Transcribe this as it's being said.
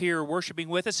here worshiping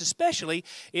with us, especially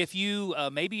if you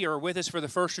maybe are with us for the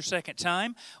first or second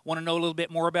time, want to know a little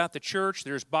bit more about the church.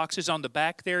 There's boxes on the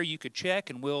back there you could check,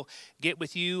 and we'll get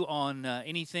with you on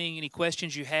any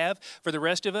questions you have. For the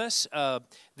rest of us,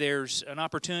 there's an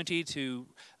opportunity to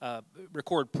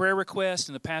record prayer requests,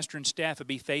 and the pastor and staff will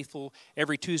be faithful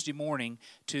every Tuesday morning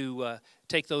to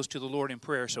take those to the Lord in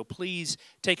prayer. So please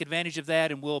take advantage of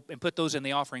that, and put those in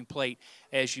the offering plate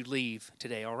as you leave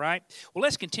today, all right? Well,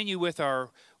 let's continue with our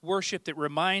worship that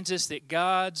reminds us that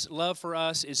God's love for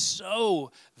us is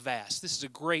so vast. This is a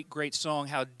great, great song,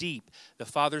 how deep the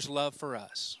Father's love for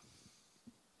us.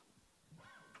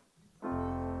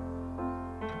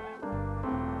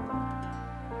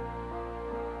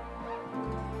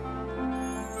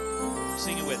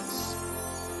 Sing it with us.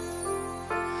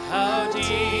 How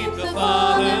deep the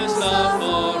Father's love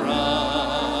for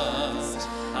us,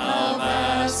 how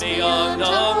vast beyond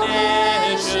all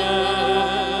measure,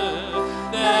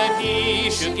 that He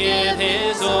should give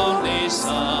His only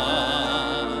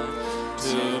Son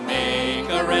to make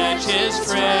a wretch His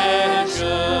treasure.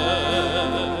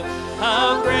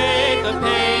 How great the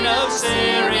pain of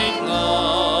searing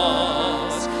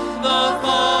loss, the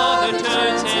Father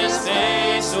turns His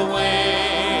face away,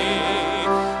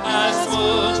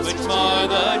 for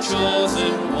the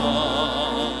chosen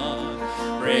one,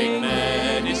 bring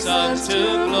many sons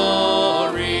to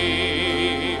glory.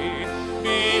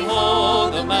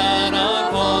 Behold the man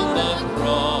upon the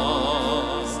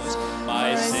cross,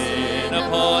 my sin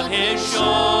upon His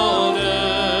shoulders.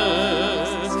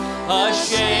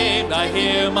 Ashamed I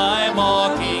hear my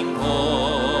mocking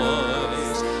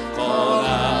voice fall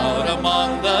out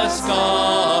among the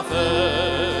scoffers.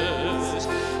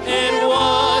 It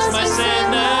was my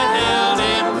sin that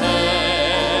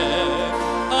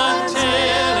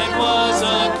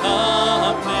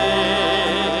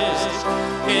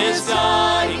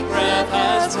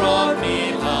brought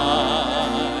me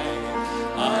life.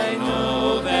 I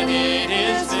know that it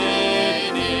is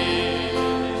finished.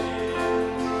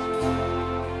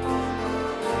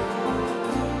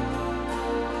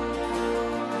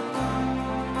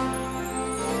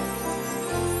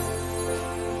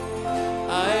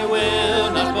 I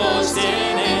will not boast in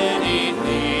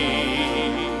anything,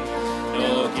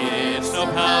 no gifts, no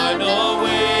power, no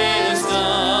wisdom,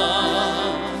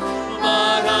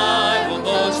 but I will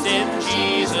boast in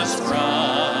Jesus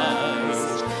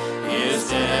Christ, His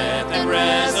death and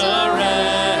resurrection.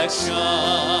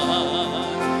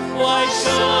 Why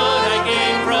should I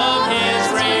gain from His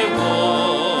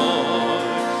reward?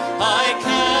 I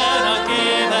cannot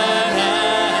give an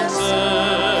answer,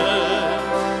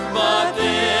 but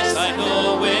this I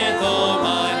know with all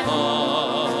my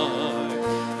heart,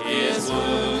 His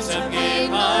wounds have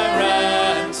gained my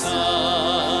ransom,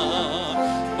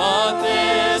 but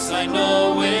this I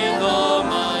know with all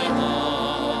my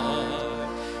heart,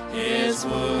 His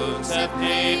wounds have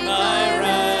paid my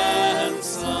ransom.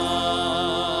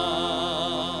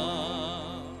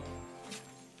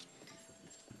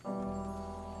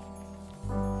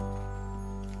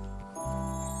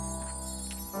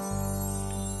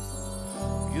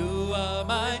 You are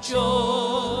my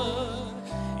joy,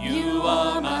 you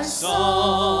are my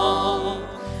song,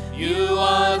 you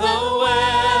are the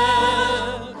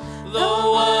well, the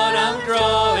one I'm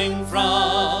drawing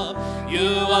from.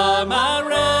 You are my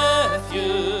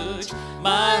refuge,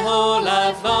 my whole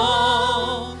life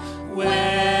long.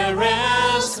 Where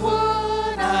else would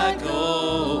I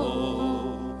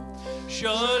go?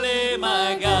 Surely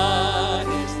my God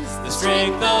is the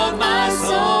strength of my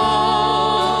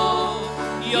soul.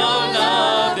 Your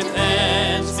love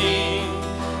defends me,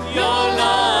 your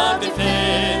love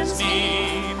defends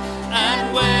me.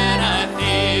 And when I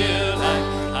feel like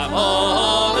I'm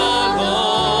all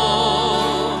alone,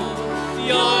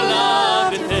 your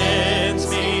love defends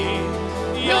me,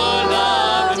 your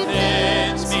love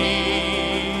defends me.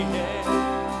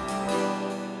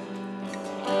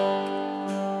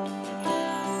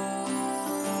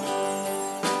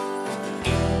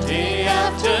 Day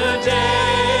after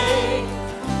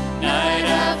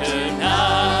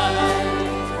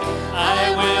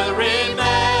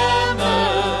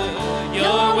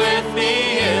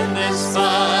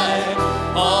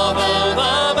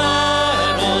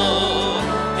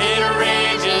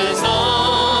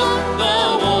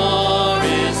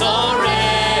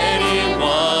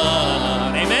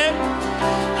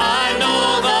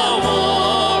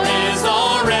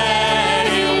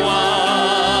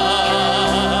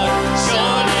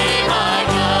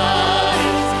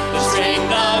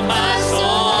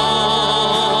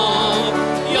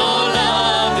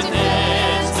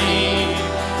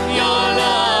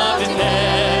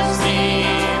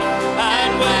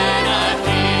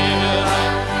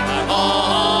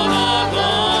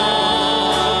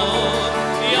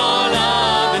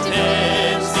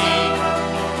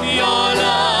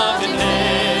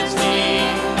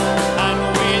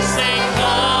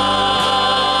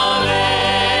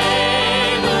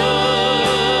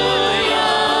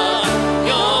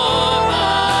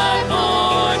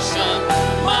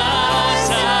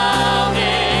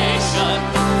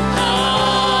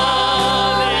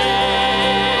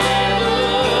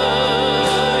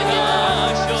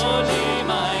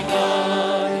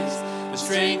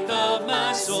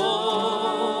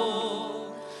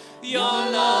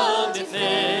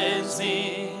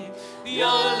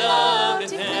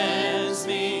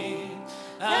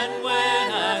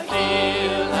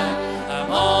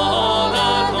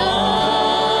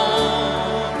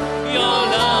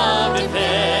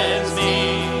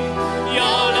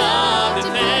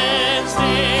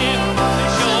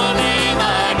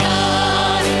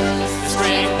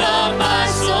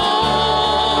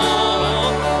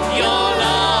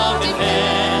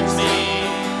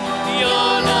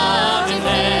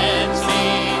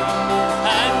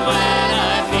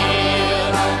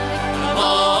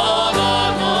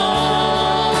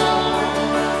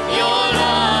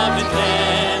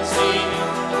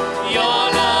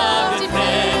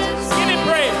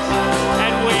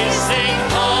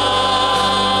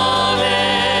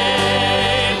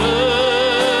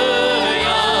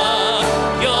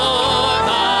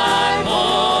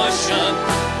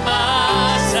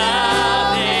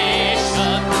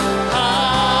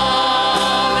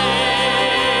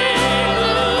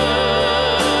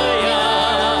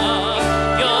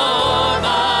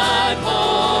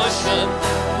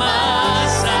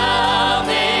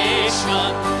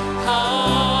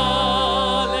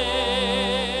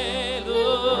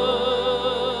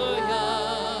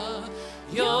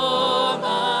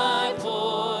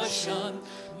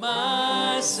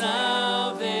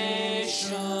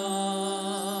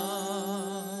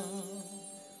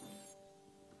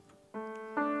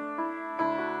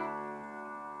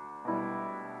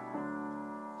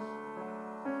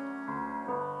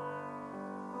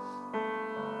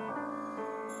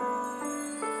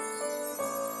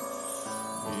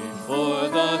for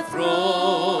the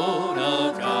throne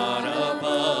of God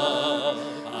above.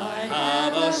 I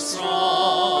have a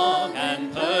strong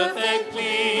and perfect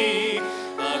plea,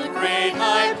 a great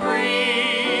high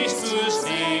priest whose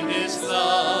name is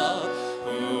love,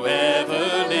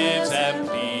 whoever lives and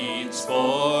pleads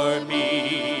for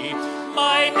me.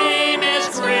 My name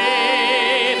is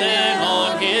graven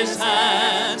on his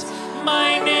hands,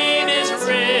 my name is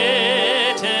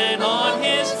written on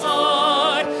his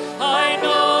heart. I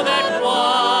know that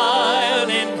while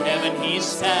in heaven he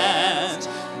stands,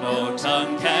 no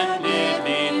tongue can bid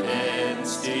me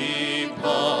thence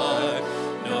depart.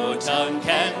 No tongue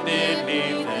can bid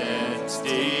me thence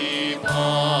depart.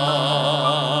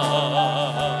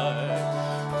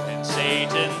 And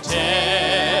Satan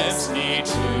tempts me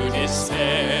to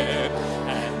despair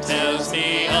and tells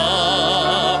me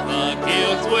of the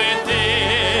guilt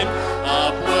within.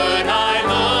 Upward I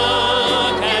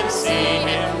look and see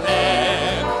him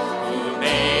there, who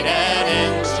made an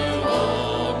end to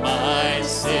all my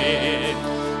sin.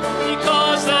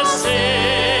 Because the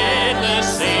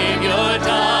sinless Savior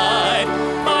died,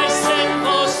 my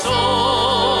sinful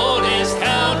soul is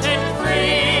counted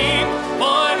free.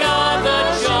 For God the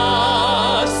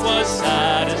just was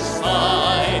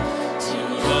satisfied to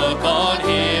look on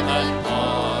him and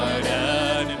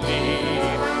pardon me.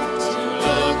 To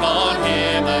look on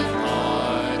him and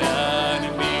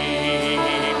pardon me.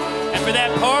 And for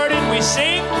that pardon we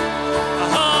sing,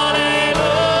 hallelujah,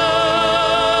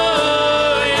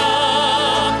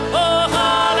 oh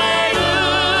hallelujah.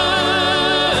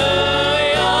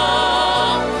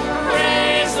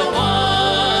 Praise the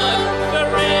one, the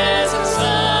risen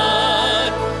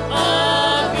Son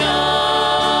of God.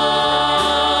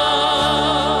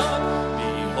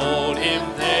 Behold him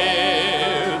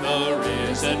there, the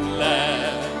risen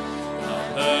Lamb, the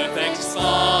perfect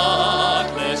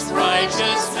spotless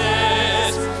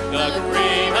righteousness, the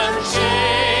great unchangeable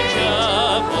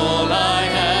I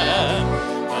am,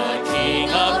 the King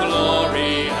of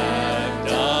glory and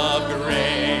of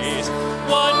grace.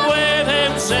 One with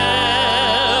himself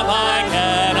I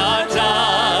cannot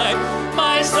die,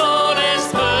 my soul is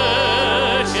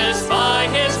purchased by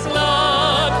his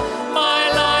blood. My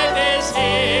life is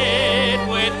hid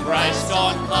with Christ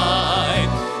on high,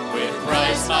 with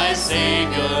Christ my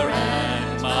Savior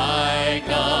and my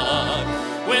God,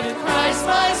 with Christ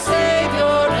my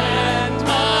Savior and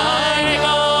my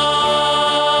God.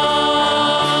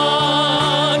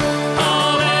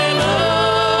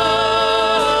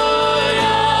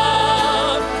 Hallelujah,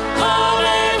 hallelujah.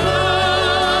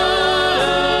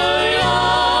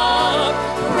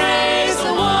 Praise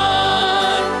the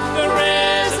one, the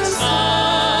risen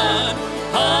Son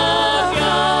of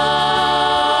God.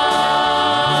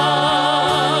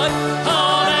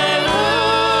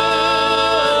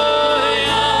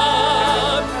 Hallelujah,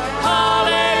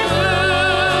 hallelujah.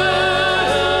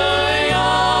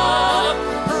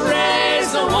 Praise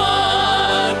the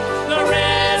one, the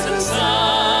risen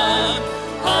Son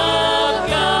of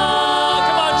God.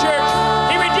 Come on, church.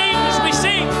 He redeemed us. We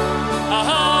sing.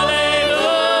 Hallelujah,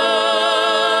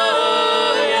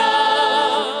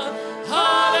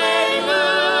 hallelujah.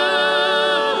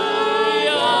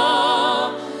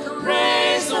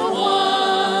 Praise the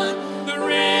one, the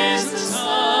risen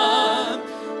Son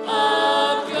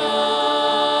of God.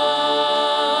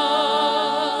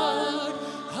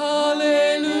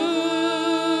 Hallelujah,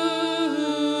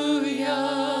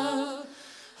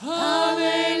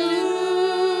 hallelujah.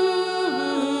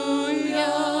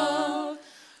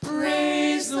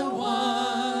 Praise the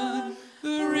one,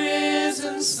 the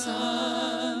risen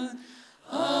Son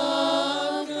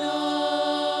of God.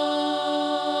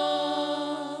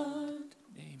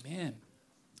 Amen.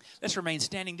 Let's remain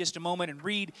standing just a moment and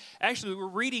read. Actually, we're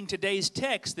reading today's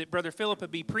text that Brother Philip will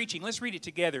be preaching. Let's read it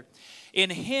together. In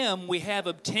him we have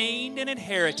obtained an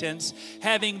inheritance,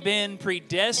 having been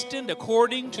predestined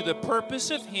according to the purpose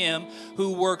of him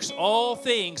who works all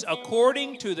things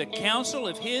according to the counsel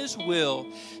of his will,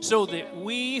 so that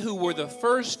we who were the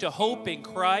first to hope in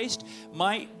Christ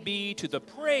might be to the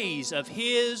praise of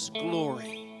his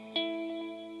glory.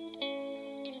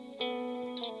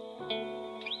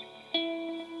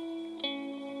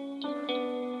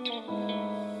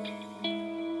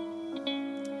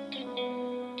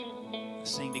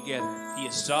 Sing together. He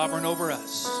is sovereign over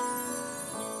us.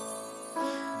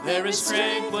 There is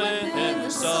strength within the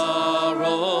sorrow.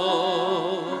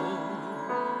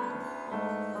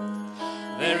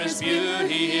 There is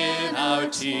beauty in our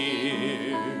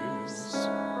tears.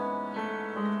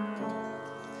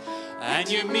 And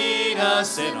you meet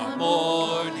us in our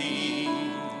mourning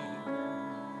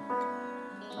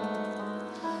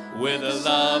with a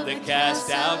love that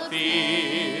casts out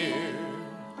fear.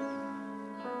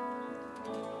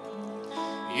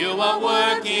 You are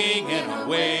working and are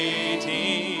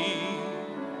waiting.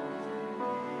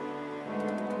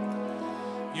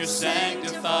 You're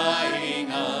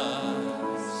sanctifying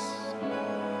us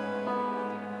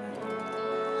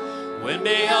when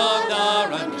beyond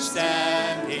our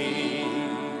understanding.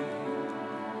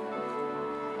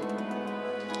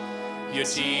 You're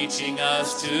teaching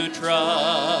us to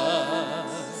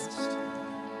trust.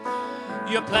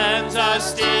 Your plans are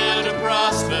still to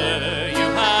prosper. You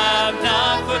have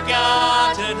not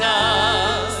forgotten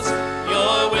us.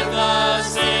 You're with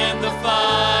us in the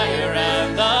fire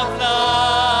and the flood.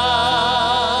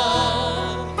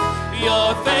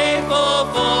 You're faithful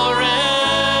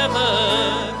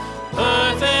forever,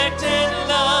 perfect in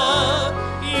love.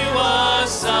 You are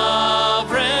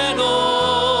sovereign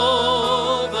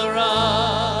over us.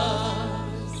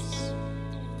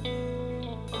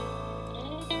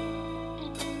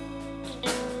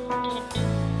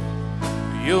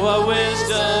 You are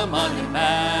wisdom unimagined.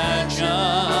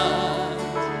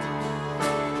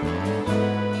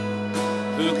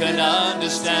 Who can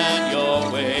understand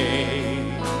your ways?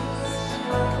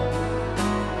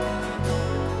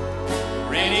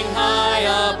 Reigning high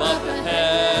above the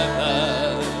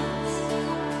heavens,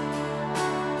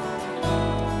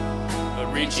 but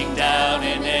reaching down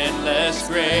in endless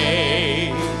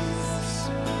grace.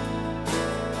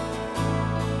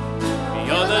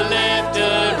 You're the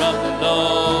lifter of the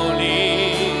lowly.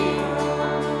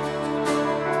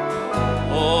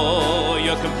 Oh,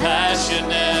 you're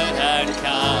compassionate and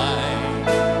kind.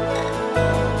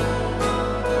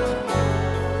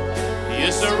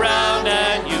 You surround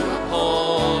and you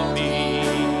uphold me,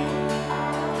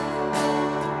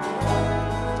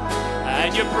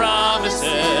 and your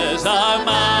promises are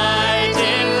my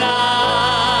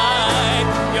delight.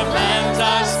 Your plans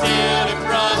are still to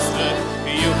prosper.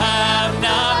 You have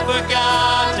not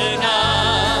forgotten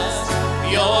us.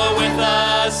 You're with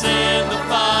us in the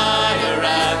fire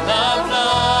and the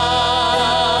flood.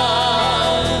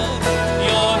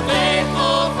 You're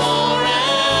faithful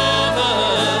forever,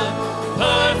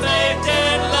 perfect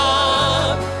in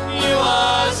love. You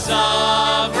are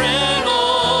sovereign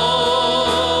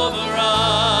over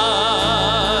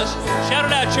us. Shout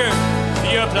it out, church.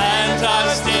 Your plans are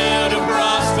still to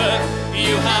prosper.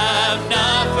 You have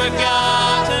not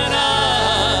forgotten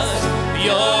us.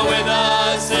 You're with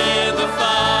us in the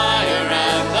fire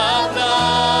and the flood.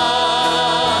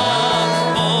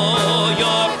 Oh,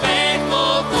 you're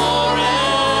faithful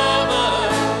forever,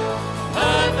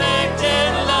 perfect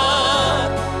in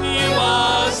love. You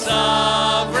are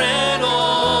sovereign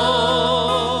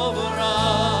over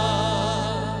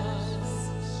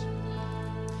us.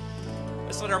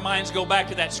 Let's let our minds go back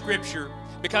to that scripture,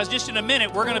 because just in a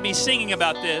minute we're going to be singing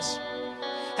about this.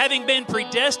 Having been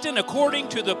predestined according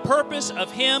to the purpose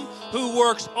of Him who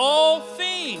works all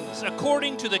things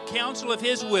according to the counsel of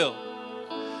His will.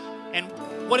 And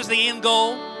what is the end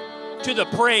goal? To the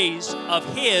praise of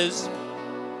His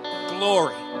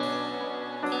glory.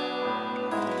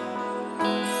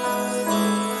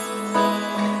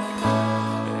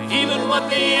 Even what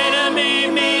the enemy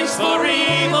means for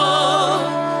evil,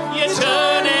 you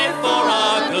turn it for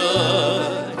our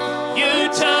good. You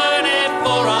turn it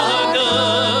for our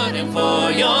good and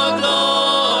for your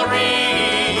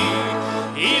glory.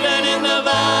 Even in the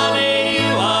valley,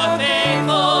 you are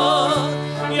faithful.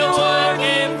 You're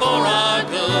working for our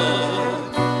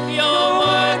good. You're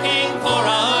working for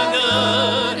our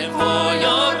good and for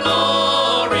your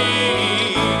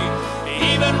glory.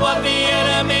 Even what the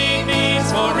enemy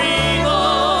means for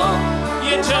evil,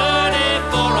 you turn it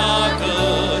for our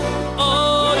good.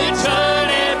 Oh, you turn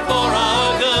it for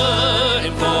our good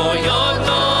and for your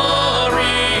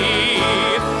glory.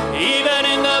 Even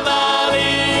in the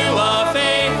valley, you are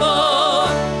faithful.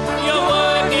 You're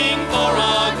working for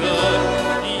our good.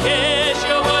 Yes,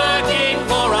 you're working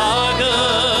for our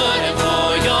good and for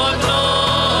your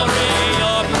glory.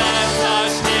 Your plans are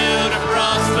still to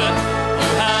prosper. You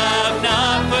have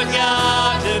not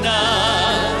forgotten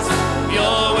us.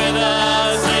 You're with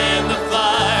us in the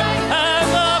fire and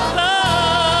the flood.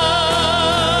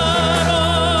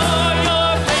 Oh,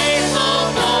 you're faithful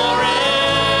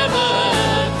forever,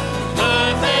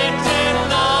 perfect in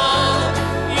love.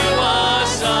 You are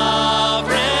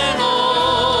sovereign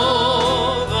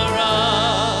over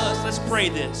us. Let's pray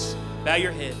this. Bow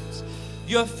your heads.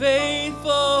 You're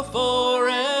faithful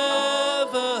forever.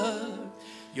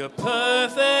 You're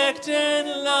perfect in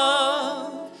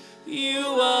love. You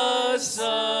are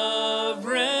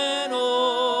sovereign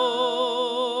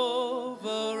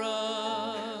over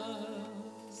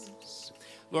us.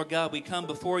 Lord God, we come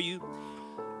before you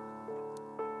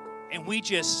and we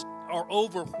just are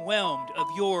overwhelmed of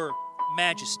your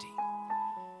majesty.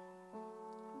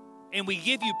 And we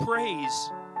give you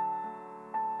praise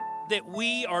that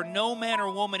we or no man or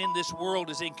woman in this world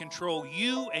is in control.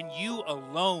 You and you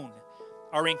alone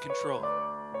are in control.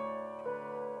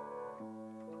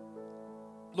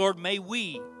 Lord, may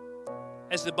we,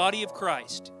 as the body of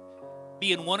Christ,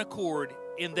 be in one accord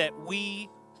in that we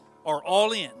are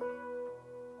all in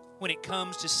when it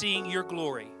comes to seeing your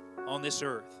glory on this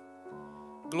earth,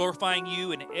 glorifying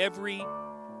you in everything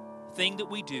that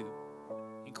we do.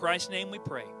 In Christ's name we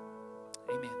pray.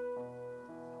 Amen.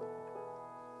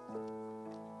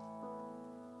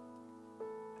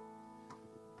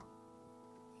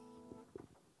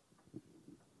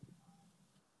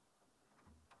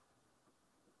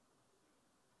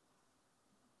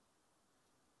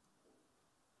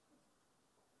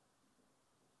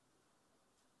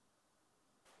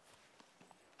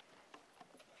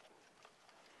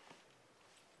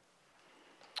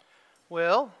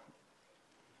 Well,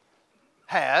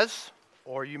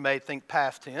 or you may think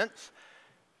past tense,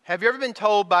 have you ever been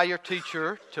told by your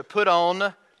teacher to put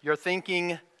on your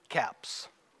thinking caps?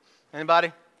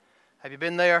 Anybody? Have you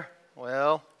been there?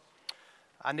 Well,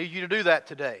 I need you to do that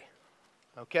today,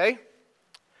 okay?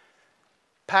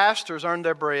 Pastors earn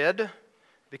their bread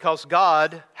because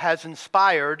God has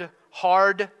inspired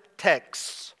hard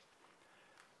texts.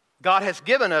 God has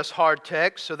given us hard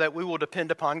texts so that we will depend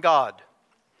upon God.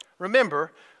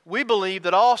 Remember, we believe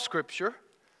that all Scripture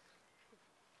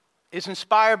is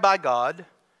inspired by God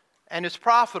and is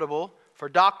profitable for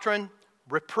doctrine,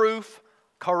 reproof,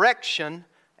 correction,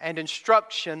 and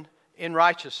instruction in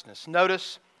righteousness.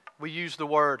 Notice we use the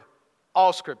word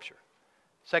all Scripture.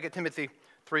 2 Timothy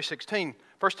 3:16.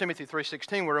 1 Timothy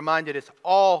 3:16, we're reminded it's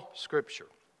all Scripture.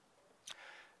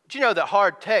 Did you know that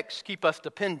hard texts keep us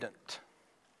dependent?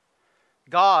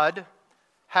 God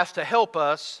has to help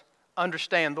us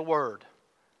understand the Word.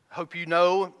 I hope you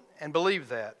know and believe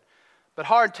that. But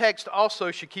hard text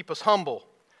also should keep us humble.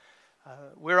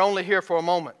 We're only here for a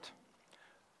moment.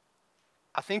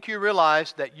 I think you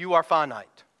realize that you are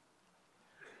finite.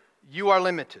 You are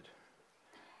limited.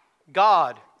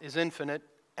 God is infinite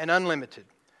and unlimited.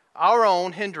 Our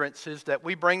own hindrances that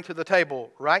we bring to the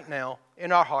table right now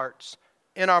in our hearts,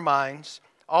 in our minds,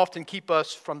 often keep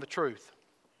us from the truth.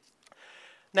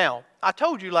 Now, I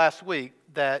told you last week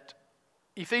that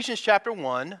Ephesians chapter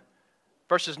 1,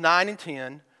 verses 9 and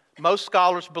 10, most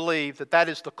scholars believe that that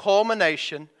is the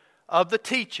culmination of the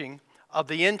teaching of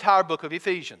the entire book of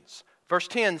Ephesians. Verse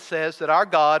 10 says that our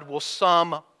God will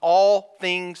sum all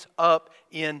things up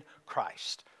in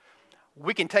Christ.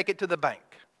 We can take it to the bank.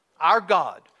 Our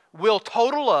God will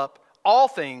total up all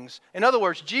things. In other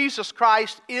words, Jesus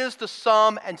Christ is the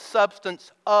sum and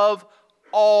substance of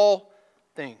all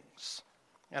things.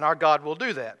 And our God will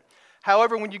do that.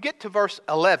 However, when you get to verse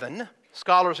 11,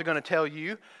 scholars are going to tell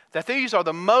you that these are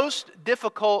the most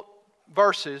difficult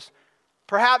verses,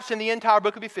 perhaps in the entire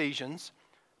book of Ephesians,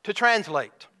 to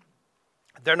translate.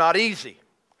 They're not easy.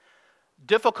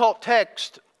 Difficult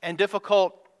text and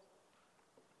difficult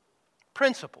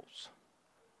principles,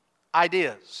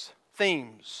 ideas,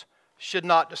 themes should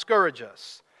not discourage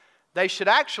us. They should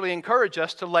actually encourage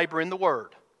us to labor in the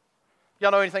Word.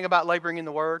 Y'all know anything about laboring in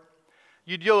the Word?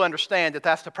 You'll understand that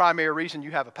that's the primary reason you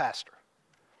have a pastor.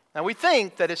 Now, we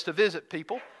think that it's to visit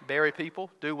people, bury people,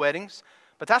 do weddings,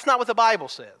 but that's not what the Bible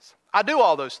says. I do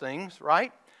all those things,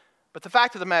 right? But the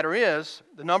fact of the matter is,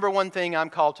 the number one thing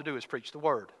I'm called to do is preach the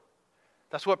Word.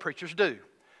 That's what preachers do.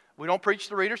 We don't preach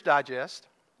the Reader's Digest.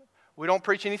 We don't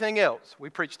preach anything else. We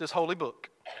preach this holy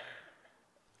book.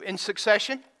 In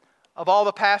succession of all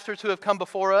the pastors who have come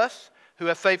before us, who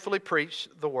have faithfully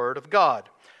preached the Word of God.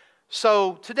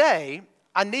 So today,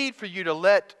 I need for you to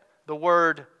let the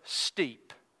Word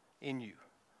steep in you.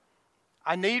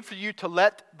 I need for you to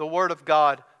let the Word of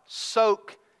God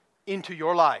soak into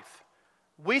your life.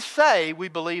 We say we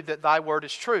believe that thy Word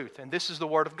is truth, and this is the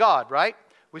Word of God, right?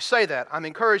 We say that. I'm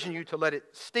encouraging you to let it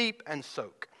steep and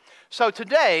soak. So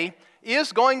today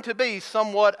is going to be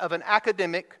somewhat of an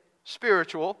academic,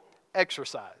 spiritual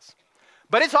exercise.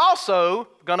 But it's also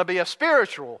going to be a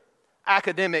spiritual,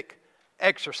 academic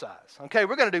exercise. Okay,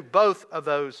 we're going to do both of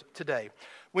those today.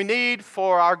 We need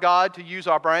for our God to use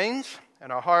our brains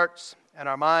and our hearts and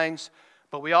our minds,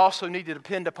 but we also need to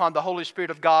depend upon the Holy Spirit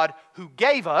of God who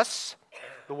gave us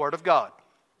the Word of God.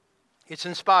 It's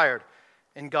inspired,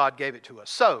 and God gave it to us.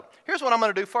 So, here's what I'm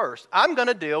going to do first. I'm going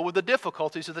to deal with the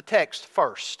difficulties of the text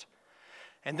first.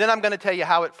 And then I'm going to tell you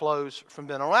how it flows from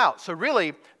then on out. So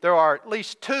really, there are at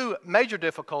least two major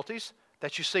difficulties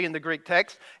that you see in the Greek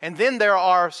text. And then there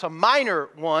are some minor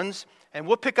ones, and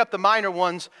we'll pick up the minor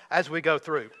ones as we go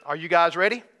through. Are you guys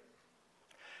ready?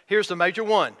 Here's the major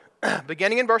one.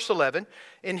 Beginning in verse 11,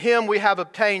 in him we have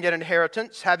obtained an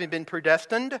inheritance, having been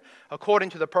predestined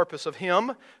according to the purpose of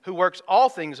him who works all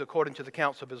things according to the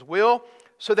counsel of his will,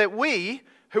 so that we,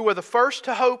 who were the first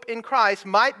to hope in Christ,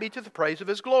 might be to the praise of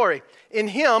his glory. In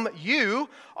him you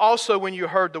also, when you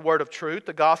heard the word of truth,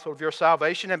 the gospel of your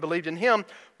salvation, and believed in him,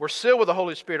 were sealed with the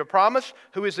Holy Spirit of promise,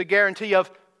 who is the guarantee of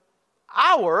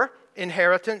our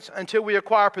inheritance until we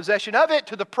acquire possession of it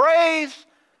to the praise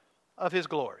of his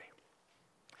glory.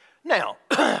 Now,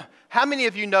 how many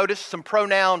of you noticed some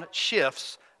pronoun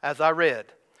shifts as I read?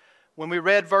 When we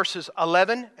read verses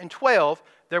 11 and 12,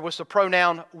 there was the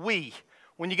pronoun we.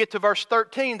 When you get to verse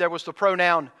 13, there was the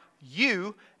pronoun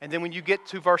you. And then when you get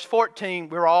to verse 14,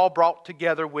 we're all brought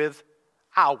together with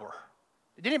our.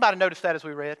 Did anybody notice that as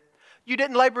we read? You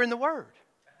didn't labor in the word.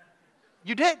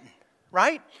 You didn't,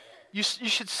 right? You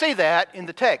should see that in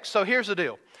the text. So here's the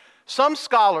deal. Some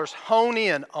scholars hone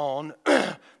in on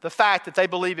the fact that they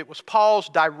believe it was Paul's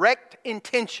direct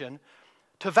intention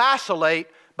to vacillate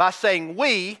by saying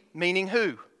we, meaning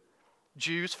who?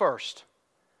 Jews first,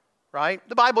 right?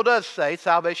 The Bible does say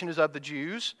salvation is of the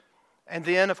Jews, and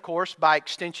then, of course, by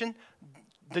extension,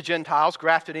 the Gentiles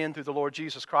grafted in through the Lord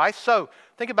Jesus Christ. So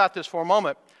think about this for a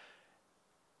moment,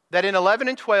 that in 11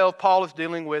 and 12, Paul is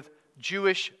dealing with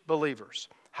Jewish believers.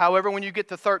 However, when you get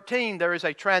to 13, there is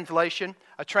a transition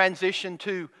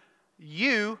to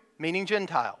you, meaning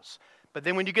Gentiles. But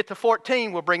then when you get to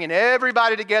 14, we're bringing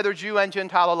everybody together, Jew and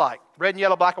Gentile alike. Red and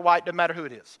yellow, black and white, doesn't matter who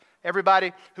it is.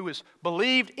 Everybody who is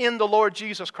believed in the Lord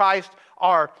Jesus Christ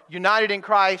are united in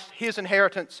Christ, his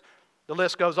inheritance. The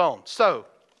list goes on. So,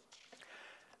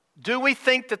 do we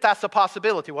think that that's a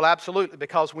possibility? Well, absolutely,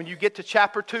 because when you get to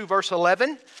chapter 2, verse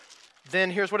 11,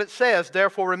 then here's what it says.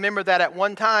 Therefore, remember that at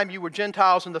one time you were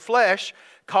Gentiles in the flesh,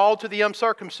 called to the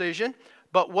uncircumcision,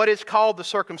 but what is called the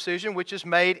circumcision, which is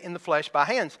made in the flesh by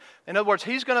hands. In other words,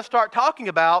 he's going to start talking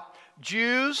about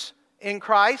Jews in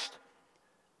Christ,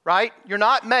 right? You're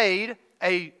not made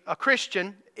a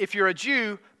Christian if you're a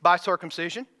Jew by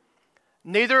circumcision.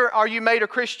 Neither are you made a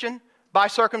Christian by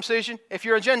circumcision if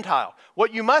you're a Gentile.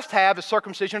 What you must have is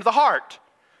circumcision of the heart.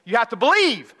 You have to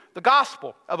believe the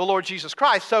gospel of the Lord Jesus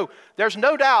Christ. So there's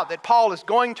no doubt that Paul is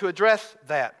going to address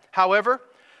that. However,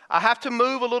 I have to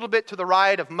move a little bit to the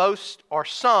right of most or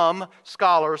some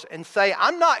scholars and say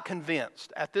I'm not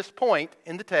convinced at this point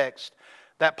in the text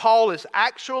that Paul is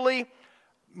actually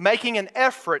making an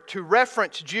effort to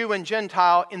reference Jew and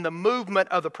Gentile in the movement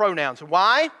of the pronouns.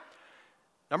 Why?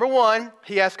 Number one,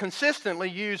 he has consistently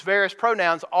used various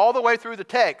pronouns all the way through the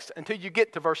text until you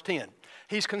get to verse 10.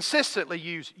 He's consistently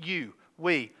used you,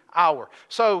 we, our.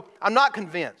 So I'm not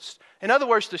convinced. In other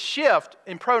words, the shift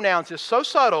in pronouns is so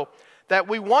subtle that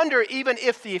we wonder even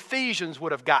if the Ephesians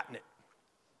would have gotten it.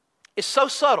 It's so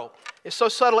subtle. It's so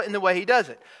subtle in the way he does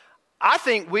it. I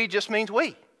think we just means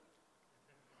we.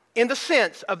 In the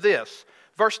sense of this,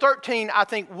 verse 13 I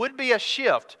think would be a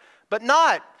shift, but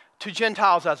not to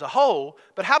Gentiles as a whole,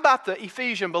 but how about the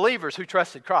Ephesian believers who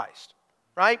trusted Christ?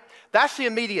 Right? That's the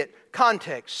immediate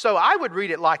context. So I would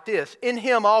read it like this. In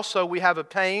him also we have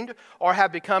obtained or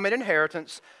have become an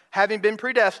inheritance, having been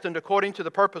predestined according to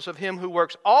the purpose of him who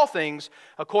works all things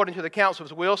according to the counsel of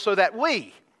his will, so that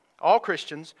we, all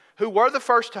Christians, who were the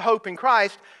first to hope in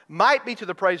Christ, might be to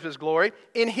the praise of his glory.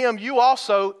 In him you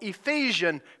also,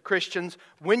 Ephesian Christians,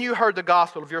 when you heard the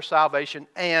gospel of your salvation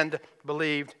and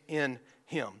believed in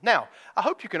him. Now, I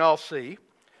hope you can all see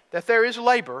that there is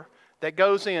labor that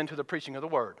goes into the preaching of the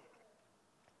word.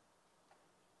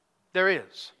 There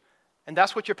is. And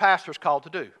that's what your pastor is called to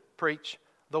do, preach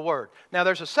the word. Now,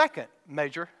 there's a second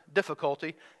major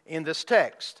difficulty in this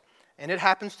text, and it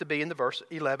happens to be in the verse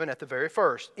 11 at the very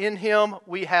first. In him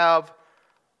we have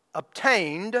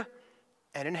obtained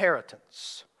an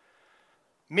inheritance.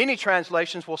 Many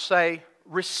translations will say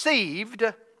received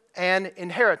an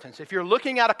inheritance. If you're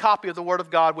looking at a copy of the Word of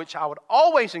God, which I would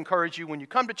always encourage you when you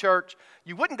come to church,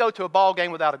 you wouldn't go to a ball game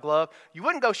without a glove. You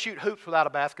wouldn't go shoot hoops without a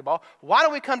basketball. Why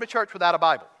do we come to church without a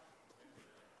Bible?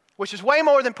 Which is way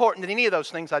more important than any of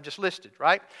those things I just listed,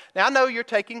 right? Now, I know you're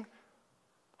taking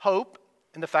hope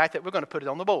in the fact that we're going to put it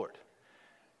on the board.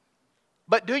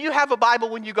 But do you have a Bible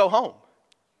when you go home?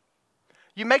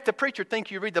 You make the preacher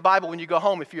think you read the Bible when you go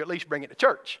home if you at least bring it to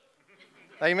church.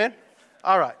 Amen?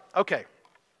 All right, okay.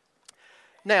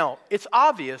 Now, it's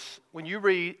obvious when you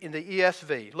read in the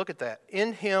ESV, look at that.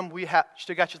 In him we have,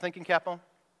 still got your thinking cap on?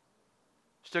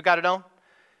 Still got it on?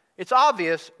 It's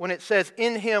obvious when it says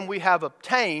in him we have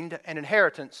obtained an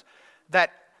inheritance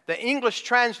that the English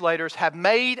translators have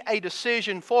made a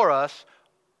decision for us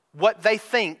what they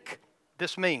think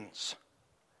this means.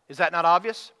 Is that not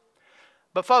obvious?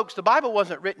 But folks, the Bible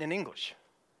wasn't written in English.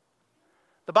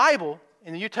 The Bible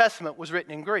in the New Testament was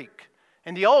written in Greek,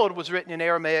 and the Old was written in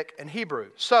Aramaic and Hebrew.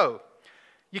 So,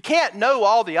 you can't know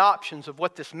all the options of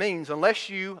what this means unless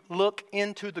you look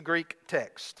into the Greek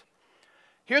text.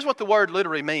 Here's what the word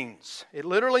literally means. It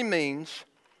literally means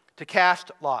to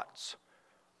cast lots,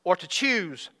 or to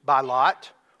choose by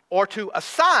lot, or to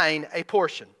assign a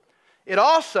portion. It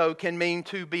also can mean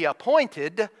to be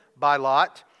appointed by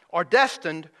lot, or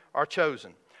destined, or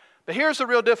chosen. But here's the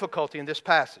real difficulty in this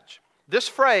passage. This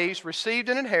phrase, received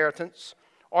an inheritance,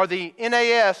 or the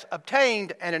NAS,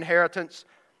 obtained an inheritance,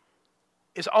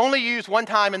 is only used one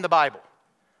time in the Bible,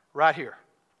 right here.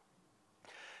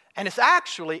 And it's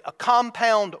actually a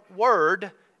compound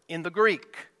word in the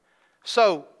Greek.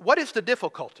 So, what is the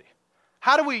difficulty?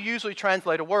 How do we usually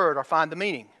translate a word or find the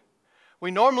meaning?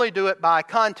 We normally do it by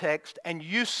context and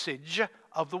usage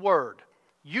of the word.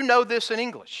 You know this in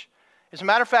English. As a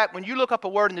matter of fact, when you look up a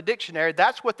word in the dictionary,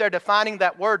 that's what they're defining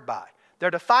that word by.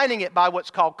 They're defining it by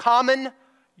what's called common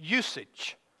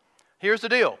usage. Here's the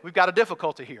deal. We've got a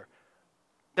difficulty here.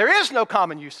 There is no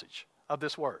common usage of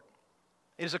this word.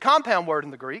 It is a compound word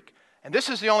in the Greek, and this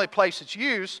is the only place it's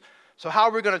used, so how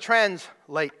are we going to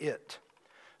translate it?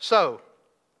 So,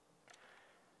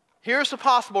 here's the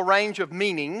possible range of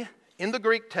meaning in the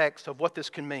Greek text of what this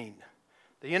can mean.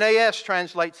 The NAS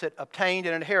translates it obtained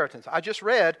an inheritance. I just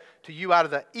read to you out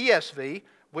of the ESV,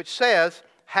 which says,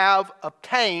 have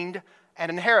obtained an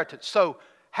inheritance. So,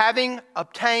 having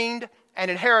obtained an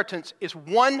inheritance is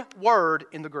one word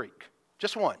in the Greek.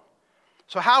 Just one.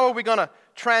 So how are we going to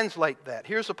translate that?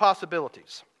 Here's the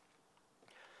possibilities.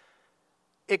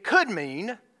 It could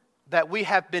mean that we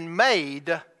have been made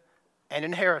an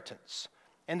inheritance.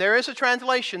 And there is a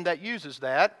translation that uses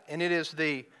that, and it is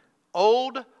the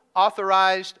Old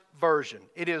Authorized Version.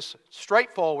 It is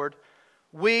straightforward.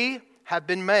 We have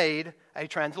been made a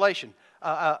translation,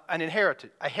 an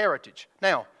inheritance, a heritage.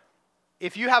 Now,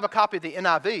 if you have a copy of the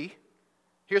NIV,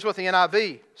 here's what the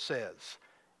NIV says.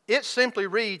 It simply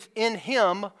reads, in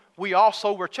him we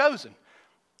also were chosen.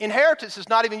 Inheritance is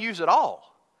not even used at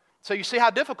all. So you see how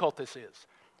difficult this is.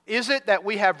 Is it that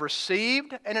we have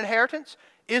received an inheritance?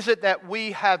 Is it that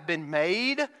we have been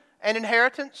made an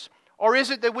inheritance? Or is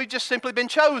it that we've just simply been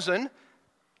chosen,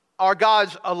 our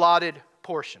God's allotted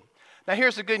portion? Now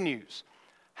here's the good news.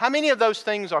 How many of those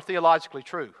things are theologically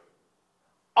true?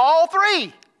 All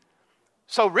three.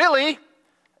 So really,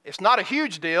 it's not a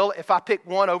huge deal if I pick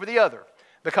one over the other.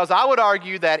 Because I would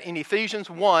argue that in Ephesians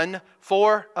 1,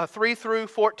 3 through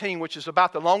 14, which is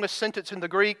about the longest sentence in the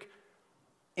Greek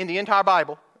in the entire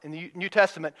Bible, in the New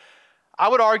Testament, I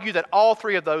would argue that all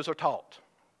three of those are taught.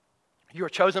 You are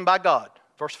chosen by God,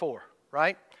 verse 4,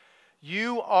 right?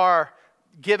 You are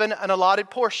given an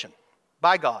allotted portion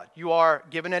by God. You are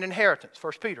given an inheritance,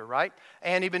 1 Peter, right?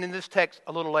 And even in this text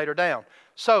a little later down.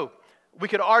 So we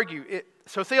could argue it.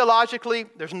 So theologically,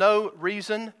 there's no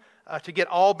reason to get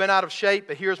all bent out of shape,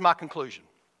 but here's my conclusion.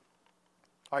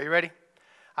 Are you ready?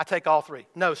 I take all three.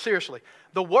 No, seriously.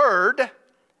 The word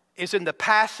is in the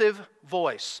passive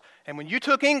voice. And when you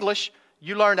took English,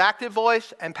 you learned active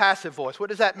voice and passive voice. What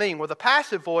does that mean? Well, the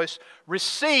passive voice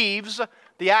receives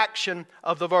the action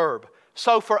of the verb.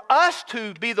 So for us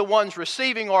to be the ones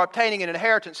receiving or obtaining an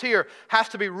inheritance here has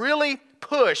to be really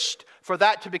pushed for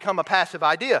that to become a passive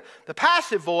idea. The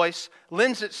passive voice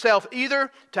lends itself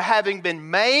either to having been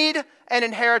made an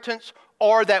inheritance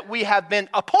or that we have been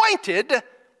appointed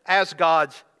as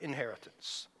God's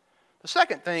inheritance. The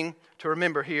second thing to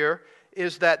remember here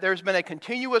is that there's been a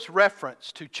continuous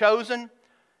reference to chosen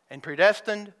and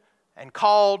predestined and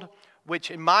called,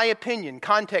 which in my opinion,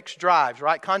 context drives,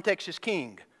 right? Context is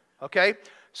king, okay?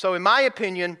 So in my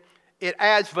opinion, it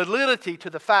adds validity to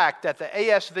the fact that the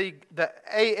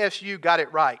ASU got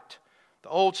it right, the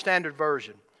Old Standard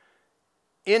Version.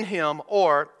 In him,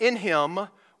 or in him,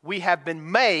 we have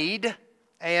been made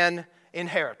an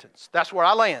inheritance. That's where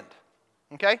I land,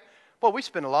 okay? Well, we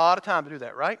spend a lot of time to do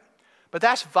that, right? But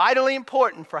that's vitally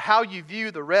important for how you view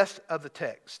the rest of the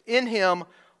text. In him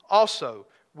also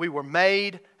we were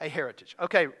made a heritage.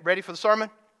 Okay, ready for the sermon?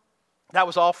 That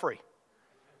was all free,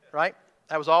 right?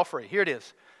 That was all free. Here it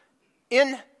is.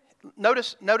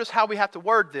 Notice how we have to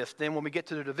word this then when we get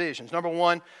to the divisions. Number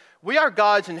one, we are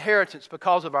God's inheritance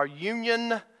because of our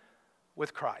union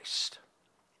with Christ.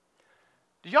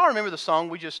 Do y'all remember the song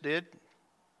we just did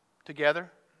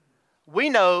together? We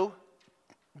know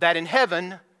that in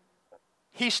heaven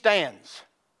He stands.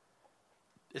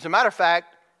 As a matter of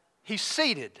fact, He's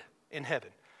seated in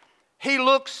heaven. He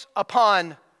looks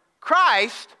upon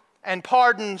Christ and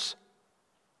pardons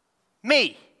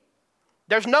me.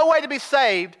 There's no way to be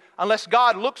saved unless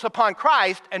God looks upon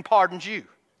Christ and pardons you.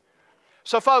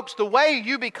 So folks, the way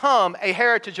you become a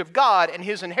heritage of God and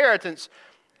His inheritance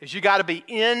is you got to be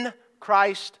in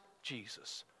Christ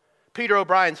Jesus. Peter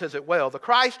O'Brien says it well. The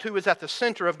Christ who is at the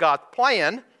center of God's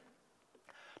plan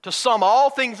to sum all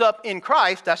things up in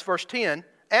Christ, that's verse 10,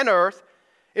 and earth,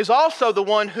 is also the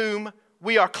one whom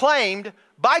we are claimed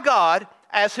by God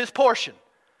as His portion.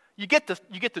 You get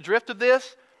the drift of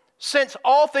this? Since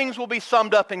all things will be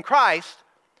summed up in Christ,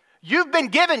 you've been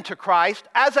given to Christ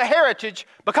as a heritage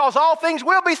because all things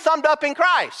will be summed up in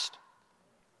Christ.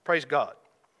 Praise God.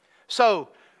 So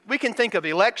we can think of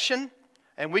election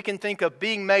and we can think of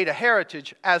being made a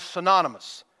heritage as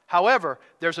synonymous. However,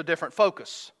 there's a different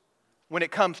focus when it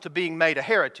comes to being made a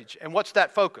heritage. And what's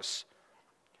that focus?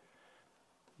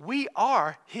 We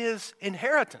are His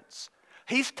inheritance.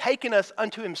 He's taken us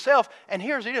unto Himself. And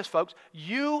here's it is, folks.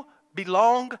 You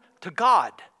belong to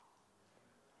God.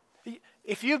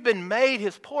 If you've been made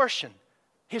His portion,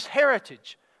 His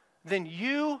heritage, then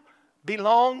you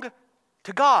belong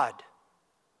to God.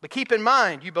 But keep in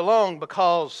mind, you belong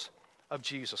because of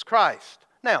Jesus Christ.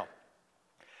 Now,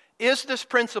 is this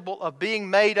principle of being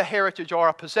made a heritage or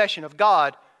a possession of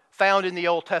God found in the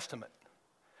Old Testament?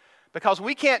 Because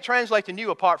we can't translate the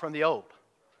new apart from the old.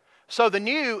 So the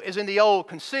new is in the old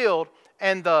concealed,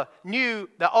 and the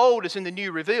old is in the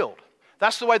new revealed.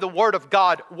 That's the way the Word of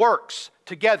God works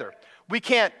together. We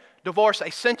can't divorce a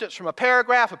sentence from a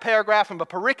paragraph from a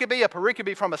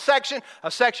pericope from a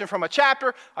section from a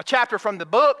chapter from the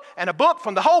book, and a book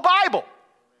from the whole Bible.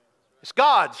 It's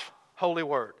God's holy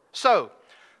Word. So,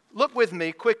 look with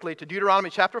me quickly to Deuteronomy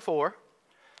chapter 4.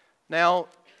 Now,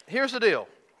 here's the deal.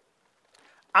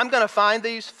 I'm going to find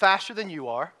these faster than you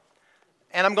are,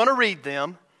 and I'm going to read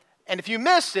them. And if you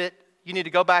miss it, you need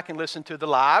to go back and listen to the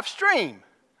live stream.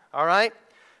 All right?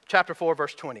 Chapter 4,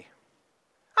 verse 20.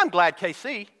 I'm glad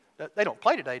KC, they don't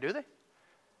play today, do they?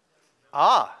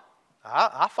 I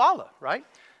follow, right?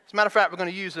 As a matter of fact, we're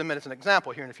going to use them as an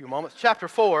example here in a few moments. Chapter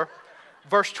 4,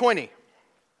 verse 20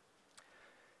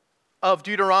 of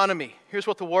Deuteronomy. Here's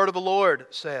what the word of the Lord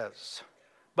says.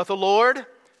 But the Lord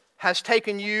has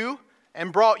taken you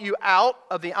and brought you out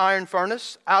of the iron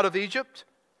furnace, out of Egypt,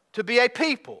 to be a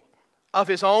people of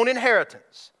His own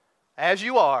inheritance, as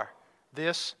you are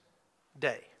this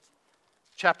day.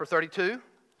 Chapter 32,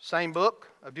 same book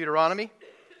of Deuteronomy.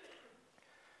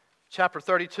 Chapter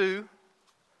 32,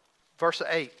 verse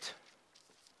 8.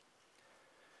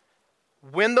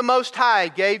 When the Most High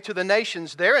gave to the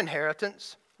nations their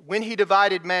inheritance, when He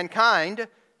divided mankind,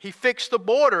 He fixed the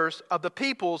borders of the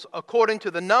peoples according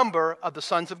to the number of the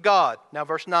sons of God. Now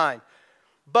verse 9.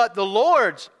 But the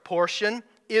Lord's portion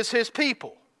is His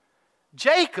people,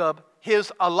 Jacob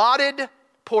His allotted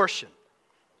portion.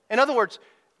 In other words,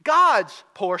 God's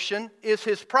portion is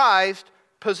His prized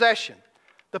possession.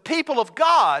 The people of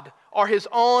God are His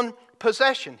own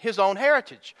possession, His own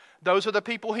heritage. Those are the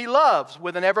people He loves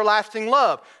with an everlasting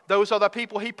love. Those are the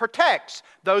people He protects.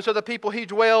 Those are the people He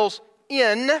dwells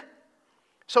in.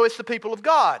 So it's the people of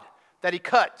God that He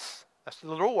cuts, that's the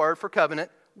little word for covenant,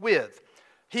 with.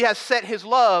 He has set His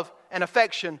love and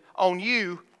affection on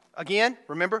you, again,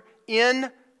 remember, in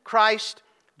Christ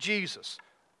Jesus.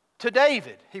 To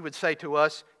David, he would say to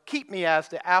us, keep me as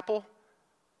the apple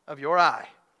of your eye.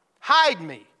 Hide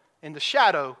me in the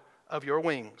shadow of your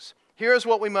wings. Here's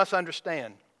what we must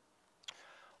understand.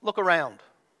 Look around.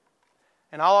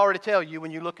 And I'll already tell you,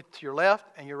 when you look to your left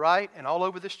and your right and all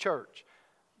over this church,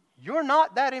 you're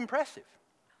not that impressive.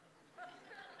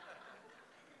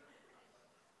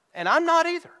 And I'm not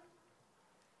either.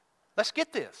 Let's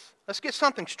get this. Let's get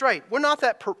something straight. We're not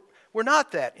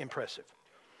that impressive.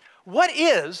 What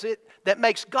is it that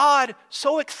makes God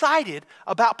so excited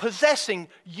about possessing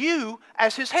you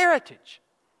as His heritage?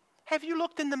 Have you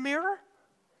looked in the mirror?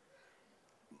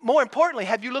 More importantly,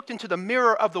 have you looked into the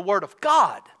mirror of the Word of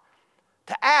God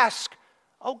to ask,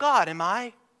 oh God, am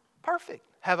I perfect?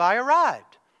 Have I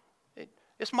arrived?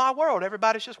 It's my world.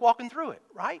 Everybody's just walking through it,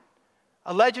 right?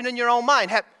 A legend in your own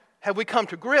mind. Have we come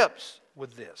to grips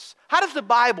with this? How does the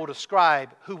Bible describe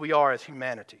who we are as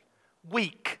humanity?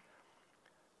 Weak,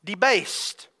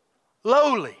 debased,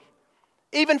 lowly,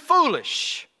 even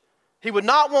foolish. He would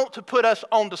not want to put us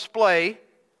on display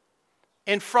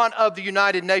in front of the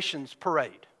United Nations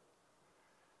parade.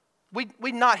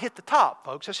 We'd not hit the top,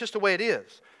 folks. That's just the way it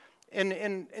is.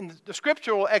 In the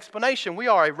scriptural explanation, we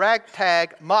are a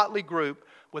ragtag, motley group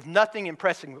with nothing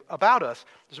impressive about us.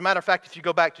 As a matter of fact, if you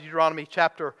go back to Deuteronomy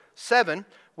chapter 7,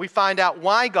 we find out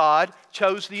why God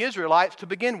chose the Israelites to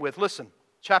begin with. Listen,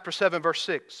 chapter 7, verse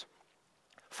 6.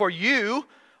 For you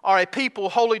are a people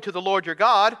holy to the Lord your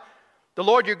God. The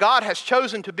Lord your God has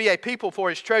chosen to be a people for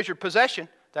his treasured possession.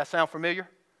 That sound familiar?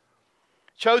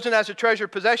 Chosen as a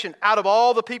treasured possession out of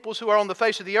all the peoples who are on the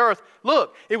face of the earth.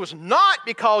 Look, it was not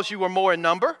because you were more in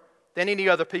number than any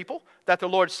other people that the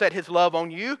Lord set his love on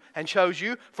you and chose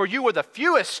you, for you were the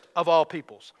fewest of all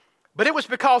peoples. But it was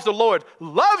because the Lord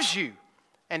loves you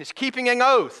and is keeping an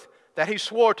oath that he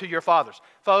swore to your fathers.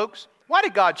 Folks, why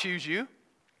did God choose you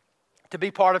to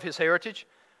be part of his heritage?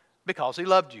 Because he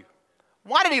loved you.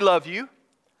 Why did he love you?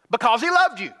 Because he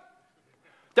loved you.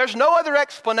 There's no other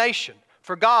explanation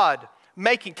for God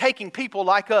taking people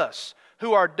like us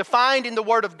who are defined in the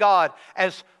Word of God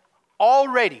as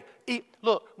already.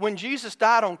 Look, when Jesus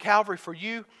died on Calvary for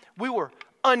you, we were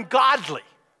ungodly,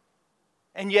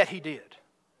 and yet he did.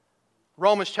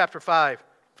 Romans chapter 5,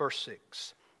 verse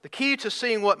 6. The key to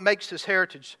seeing what makes this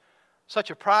heritage such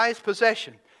a prized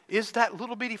possession is that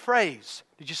little bitty phrase.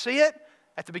 Did you see it?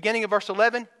 At the beginning of verse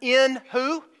 11, in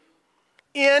who?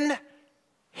 In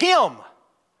him.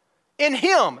 In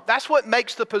him. That's what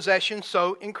makes the possession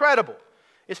so incredible.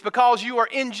 It's because you are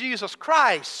in Jesus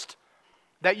Christ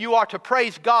that you are to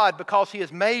praise God because he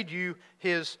has made you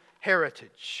his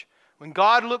heritage. When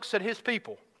God looks at his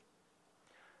people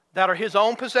that are his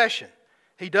own possession,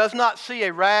 he does not see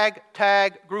a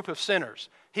ragtag group of sinners.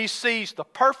 He sees the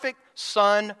perfect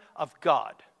Son of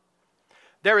God.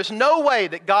 There is no way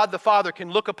that God the Father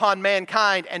can look upon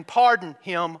mankind and pardon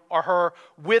him or her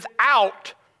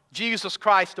without Jesus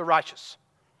Christ the righteous.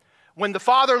 When the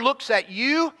Father looks at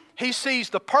you, he sees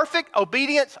the perfect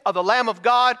obedience of the Lamb of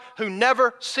God who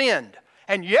never sinned,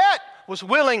 and yet was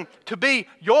willing to be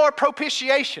your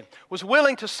propitiation, was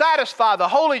willing to satisfy the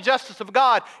holy justice of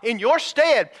God in your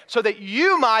stead so that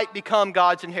you might become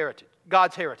God's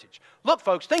heritage. Look,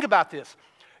 folks, think about this.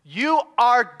 You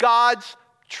are God's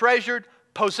treasured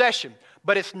possession,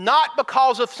 but it's not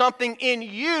because of something in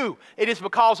you. It is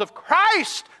because of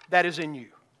Christ that is in you.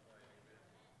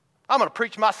 I'm going to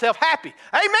preach myself happy.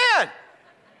 Amen.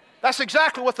 That's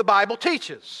exactly what the Bible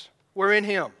teaches. We're in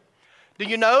him. Do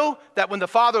you know that when the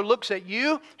Father looks at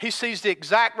you, he sees the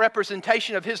exact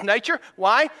representation of his nature?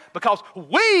 Why? Because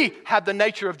we have the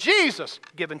nature of Jesus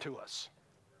given to us.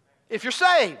 If you're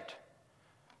saved.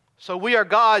 So we are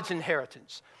God's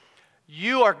inheritance.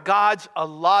 You are God's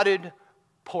allotted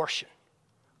portion.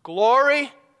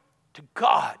 Glory to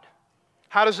God.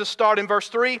 How does this start in verse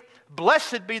 3?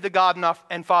 Blessed be the God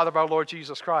and Father of our Lord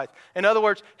Jesus Christ. In other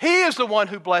words, he is the one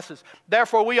who blesses.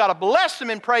 Therefore, we ought to bless him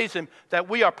and praise him that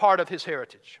we are part of his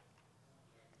heritage.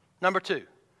 Number 2.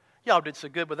 Y'all did so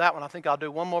good with that one. I think I'll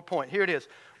do one more point. Here it is.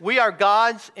 We are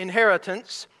God's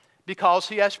inheritance because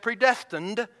he has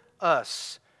predestined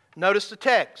us. Notice the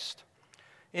text.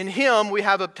 In him we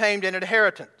have obtained an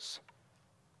inheritance,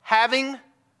 having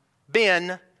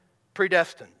been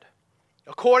predestined,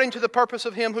 according to the purpose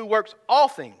of him who works all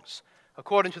things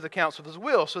according to the counsel of his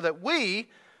will, so that we,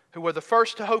 who were the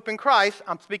first to hope in Christ,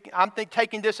 I'm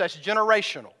taking this as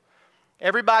generational.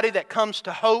 Everybody that comes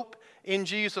to hope in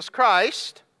Jesus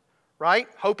Christ, right?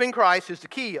 Hope in Christ is the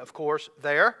key, of course,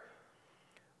 there,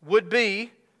 would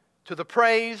be to the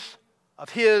praise of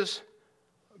his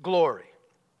glory.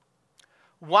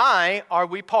 Why are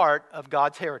we part of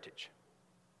God's heritage?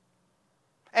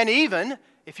 And even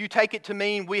if you take it to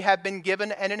mean we have been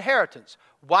given an inheritance,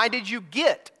 why did you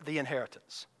get the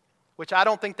inheritance? Which I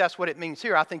don't think that's what it means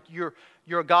here. I think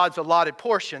you're God's allotted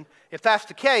portion. If that's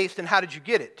the case, then how did you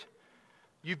get it?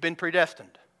 You've been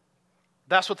predestined.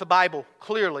 That's what the Bible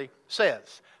clearly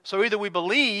says. So either we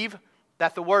believe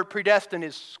that the word predestined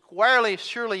is squarely,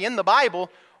 surely in the Bible,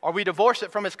 or we divorce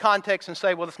it from its context and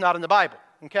say, well, it's not in the Bible.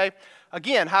 Okay?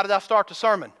 Again, how did I start the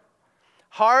sermon?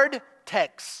 Hard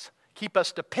texts keep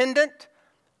us dependent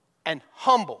and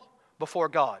humble before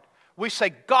God. We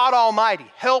say, God Almighty,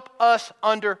 help us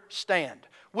understand.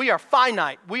 We are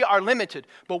finite, we are limited,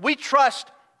 but we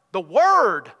trust the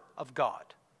Word of God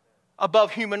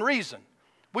above human reason.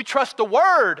 We trust the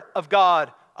Word of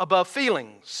God above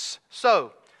feelings.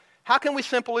 So, how can we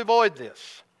simply avoid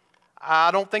this? I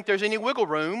don't think there's any wiggle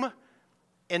room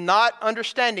in not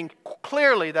understanding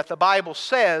clearly that the Bible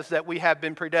says that we have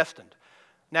been predestined.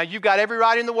 Now, you've got every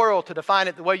right in the world to define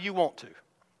it the way you want to.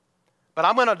 But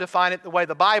I'm going to define it the way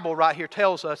the Bible right here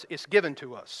tells us it's given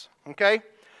to us. Okay?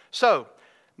 So,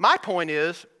 my point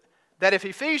is that if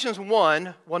Ephesians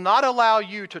 1 will not allow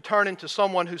you to turn into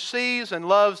someone who sees and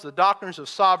loves the doctrines of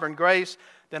sovereign grace,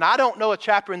 then I don't know a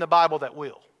chapter in the Bible that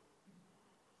will.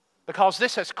 Because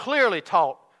this has clearly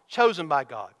taught, chosen by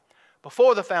God,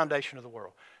 before the foundation of the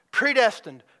world,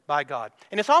 predestined by God.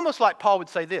 And it's almost like Paul would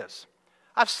say this,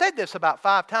 I've said this about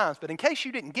 5 times, but in case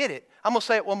you didn't get it, I'm going to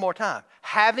say it one more time.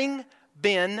 Having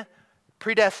been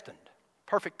predestined.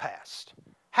 Perfect past.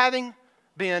 Having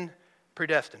been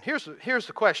predestined. Here's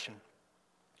the question.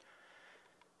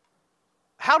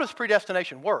 How does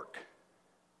predestination work?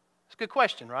 It's a good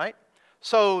question, right?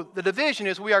 So the division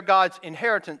is we are God's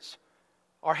inheritance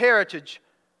or heritage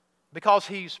because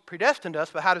He's predestined us,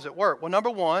 but how does it work? Well, number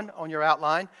one on your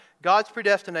outline, God's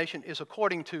predestination is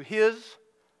according to His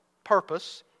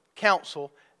purpose,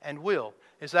 counsel, and will.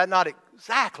 Is that not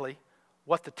exactly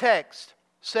what the text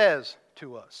says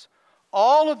to us?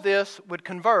 All of this would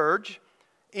converge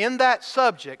in that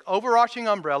subject, overarching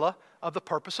umbrella of the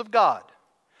purpose of God.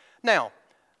 Now,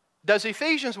 does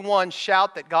Ephesians 1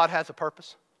 shout that God has a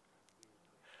purpose?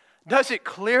 Does it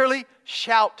clearly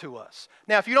shout to us?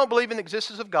 Now, if you don't believe in the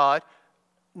existence of God,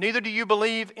 neither do you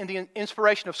believe in the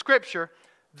inspiration of Scripture,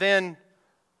 then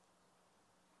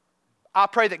I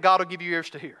pray that God will give you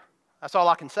ears to hear. That's all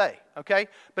I can say, okay?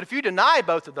 But if you deny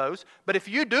both of those, but if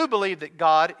you do believe that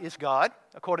God is God,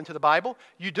 according to the Bible,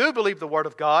 you do believe the Word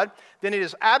of God, then it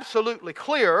is absolutely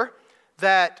clear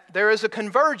that there is a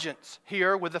convergence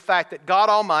here with the fact that God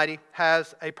Almighty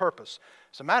has a purpose.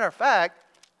 As a matter of fact,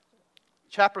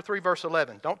 chapter 3, verse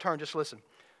 11. Don't turn, just listen.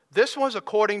 This was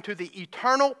according to the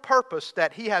eternal purpose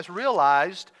that He has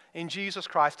realized in Jesus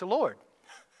Christ the Lord.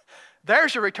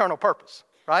 There's your eternal purpose,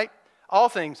 right? All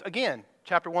things, again,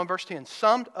 chapter 1, verse 10,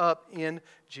 summed up in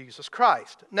Jesus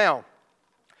Christ. Now,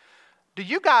 do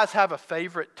you guys have a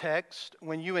favorite text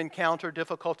when you encounter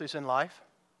difficulties in life?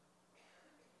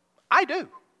 I do.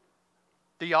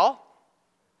 Do y'all?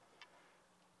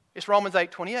 It's Romans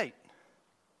 8:28.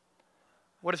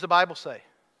 What does the Bible say?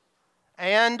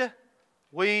 And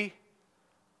we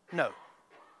know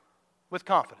with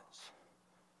confidence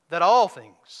that all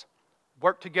things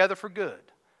work together for good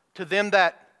to them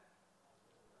that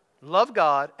love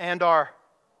God and are,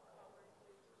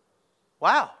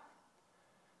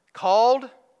 called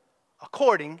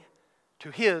according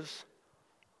to His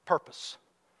purpose.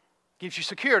 Gives you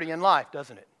security in life,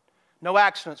 doesn't it? No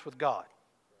accidents with God.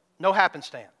 No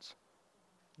happenstance.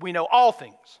 We know all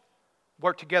things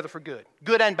work together for good.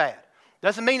 Good and bad.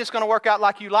 Doesn't mean it's going to work out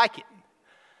like you like it.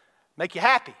 Make you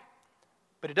happy.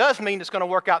 But it does mean it's going to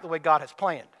work out the way God has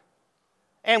planned.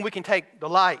 And we can take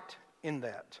delight in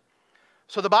that.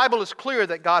 So the Bible is clear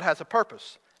that God has a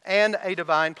purpose and a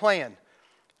divine plan.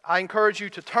 I encourage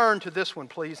you to turn to this one,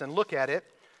 please, and look at it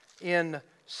in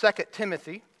 2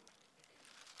 Timothy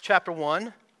chapter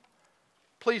 1.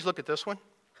 Please look at this one.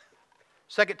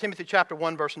 2 Timothy chapter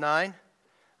 1, verse 9. I'm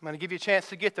going to give you a chance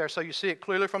to get there so you see it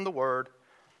clearly from the Word.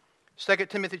 2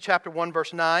 Timothy chapter 1,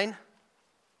 verse 9.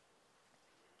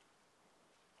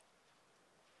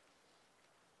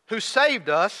 Who saved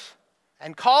us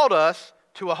and called us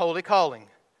to a holy calling,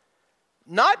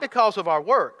 not because of our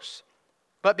works,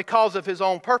 but because of His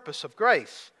own purpose of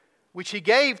grace, which He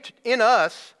gave in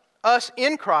us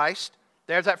in Christ.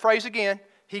 There's that phrase again.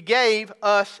 He gave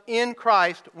us in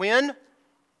Christ when?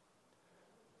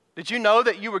 Did you know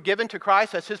that you were given to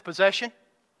Christ as His possession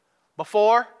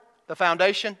before the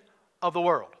foundation of the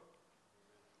world?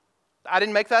 I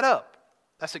didn't make that up.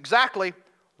 That's exactly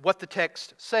what the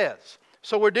text says.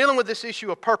 So we're dealing with this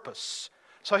issue of purpose.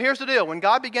 So here's the deal. When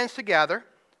God begins to gather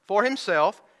for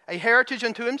Himself a heritage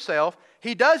unto Himself,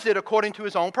 He does it according to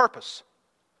His own purpose.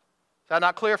 Is that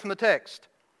not clear from the text?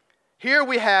 Here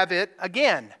we have it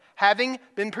again, having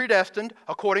been predestined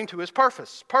according to His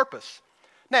purpose.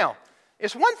 Now,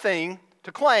 it's one thing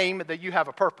to claim that you have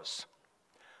a purpose,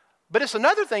 but it's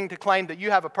another thing to claim that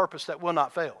you have a purpose that will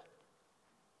not fail.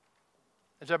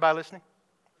 Is everybody listening?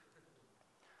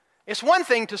 It's one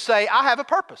thing to say, I have a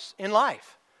purpose in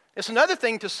life. It's another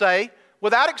thing to say,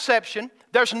 without exception,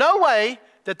 there's no way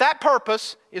that that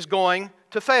purpose is going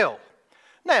to fail.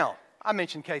 Now, I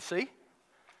mentioned KC.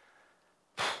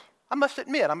 I must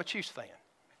admit, I'm a Chiefs fan.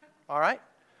 All right?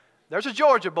 There's a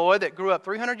Georgia boy that grew up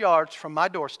 300 yards from my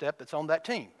doorstep that's on that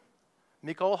team,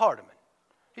 Mecole Hardman.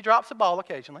 He drops the ball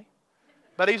occasionally,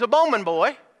 but he's a Bowman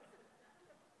boy.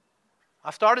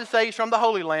 I started to say he's from the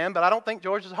Holy Land, but I don't think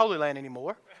Georgia's the Holy Land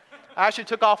anymore. I actually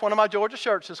took off one of my Georgia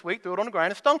shirts this week, threw it on the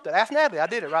ground, and stunked it. Ask Natalie. I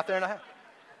did it right there in the house.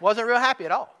 Wasn't real happy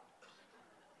at all.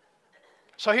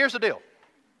 So here's the deal.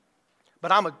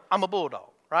 But I'm a Bulldog,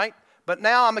 right? But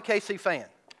now I'm a KC fan.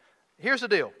 Here's the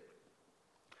deal.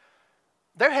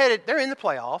 They're in the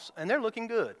playoffs, and they're looking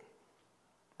good,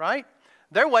 right?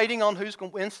 They're waiting on who's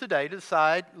going to win today to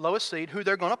decide, lowest seed, who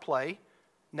they're going to play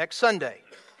next Sunday.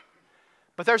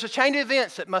 But there's a chain of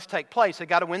events that must take place. They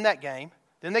got to win that game.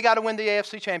 Then they got to win the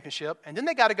AFC Championship. And then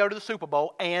they got to go to the Super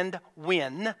Bowl and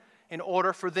win in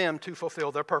order for them to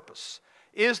fulfill their purpose.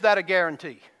 Is that a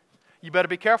guarantee? You better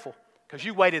be careful, because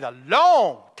you waited a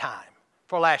long time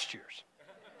for last year's.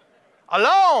 A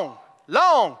long,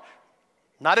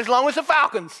 not as long as the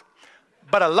Falcons,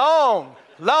 but a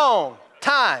long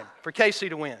time for KC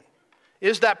to win.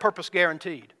 Is that purpose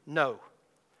guaranteed? No.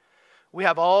 We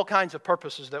have all kinds of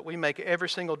purposes that we make every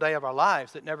single day of our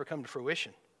lives that never come to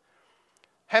fruition.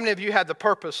 How many of you have the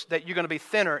purpose that you're going to be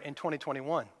thinner in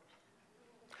 2021?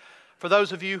 For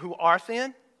those of you who are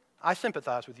thin, I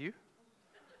sympathize with you.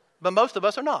 But most of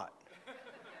us are not.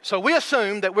 So we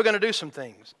assume that we're going to do some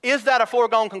things. Is that a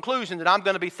foregone conclusion that I'm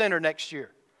going to be thinner next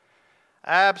year?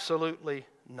 Absolutely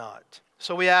not.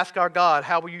 So we ask our God,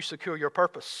 how will you secure your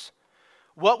purpose?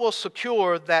 What will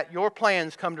secure that your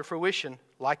plans come to fruition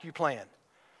like you plan?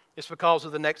 It's because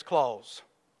of the next clause.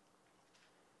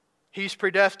 He's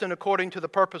predestined according to the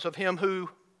purpose of him who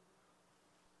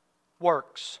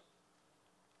works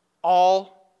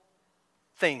all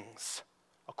things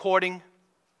according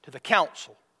to the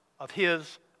counsel of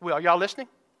his will. Are y'all listening?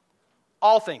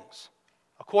 All things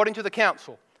according to the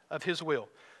counsel of his will.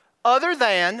 Other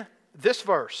than this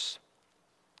verse,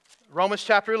 Romans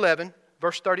chapter 11,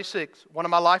 verse 36, one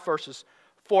of my life verses.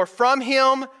 For from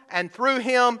him and through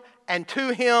him and to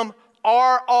him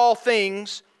are all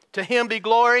things. To him be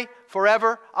glory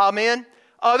forever. Amen.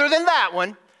 Other than that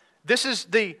one, this is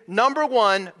the number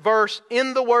one verse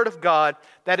in the Word of God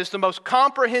that is the most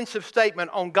comprehensive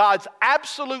statement on God's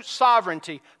absolute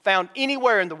sovereignty found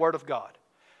anywhere in the Word of God.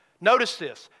 Notice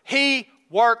this. He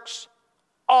works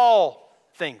all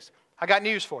things. I got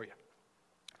news for you.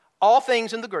 All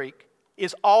things in the Greek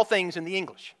is all things in the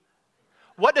English.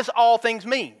 What does all things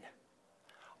mean?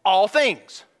 All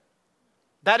things.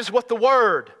 That is what the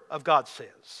Word of God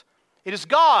says. It is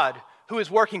God who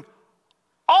is working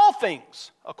all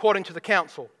things according to the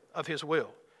counsel of his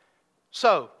will.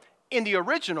 So, in the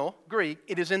original Greek,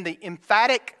 it is in the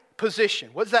emphatic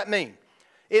position. What does that mean?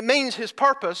 It means his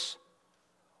purpose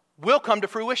will come to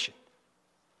fruition.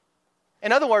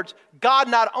 In other words, God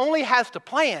not only has the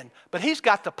plan, but he's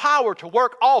got the power to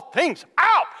work all things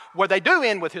out where they do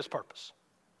end with his purpose.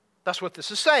 That's what this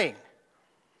is saying.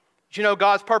 Did you know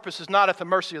God's purpose is not at the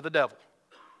mercy of the devil?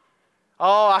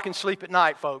 Oh, I can sleep at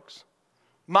night, folks.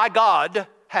 My God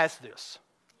has this,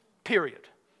 period.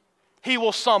 He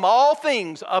will sum all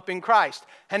things up in Christ.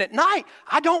 And at night,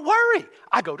 I don't worry.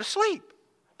 I go to sleep,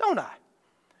 don't I?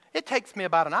 It takes me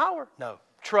about an hour. No,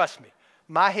 trust me.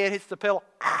 My head hits the pillow.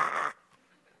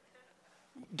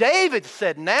 David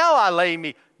said, now I lay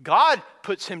me. God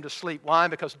puts him to sleep. Why?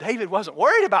 Because David wasn't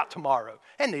worried about tomorrow,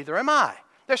 and neither am I.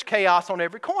 There's chaos on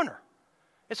every corner.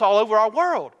 It's all over our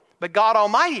world. But God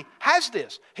Almighty has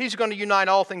this. He's going to unite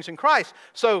all things in Christ.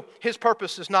 So his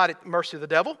purpose is not at the mercy of the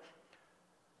devil,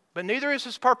 but neither is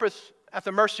his purpose at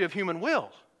the mercy of human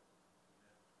will.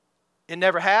 It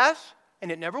never has,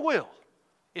 and it never will.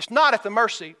 It's not at the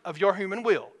mercy of your human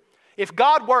will. If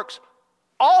God works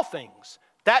all things,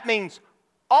 that means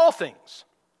all things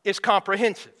is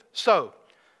comprehensive. So,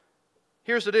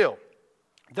 here's the deal.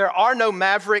 There are no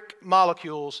maverick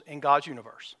molecules in God's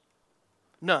universe.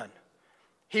 None.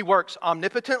 He works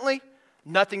omnipotently.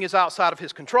 Nothing is outside of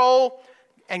his control.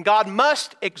 And God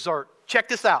must exert, check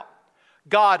this out,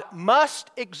 God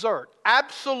must exert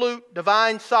absolute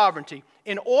divine sovereignty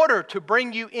in order to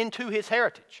bring you into his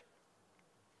heritage.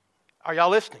 Are y'all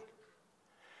listening?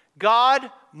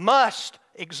 God must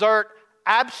exert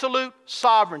absolute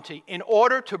sovereignty in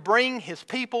order to bring his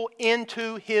people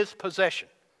into his possession.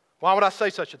 Why would I say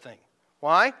such a thing?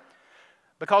 Why?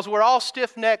 Because we're all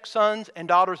stiff-necked sons and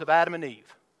daughters of Adam and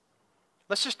Eve.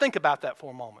 Let's just think about that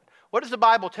for a moment. What does the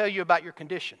Bible tell you about your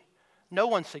condition? No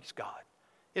one seeks God.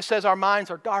 It says our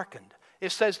minds are darkened.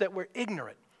 It says that we're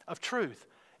ignorant of truth.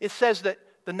 It says that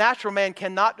the natural man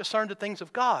cannot discern the things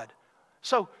of God.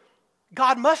 So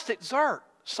God must exert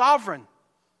sovereign,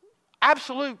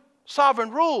 absolute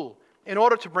sovereign rule in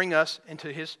order to bring us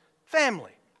into his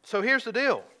family. So here's the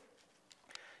deal.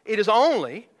 It is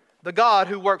only the God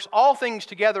who works all things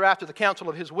together after the counsel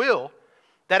of his will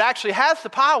that actually has the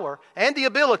power and the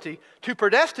ability to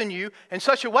predestine you in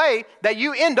such a way that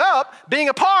you end up being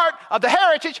a part of the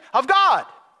heritage of God.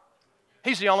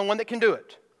 He's the only one that can do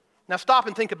it. Now stop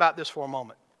and think about this for a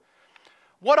moment.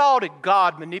 What all did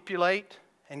God manipulate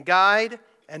and guide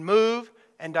and move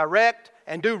and direct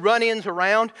and do run-ins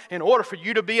around in order for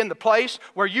you to be in the place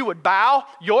where you would bow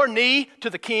your knee to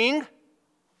the King?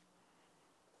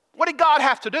 What did God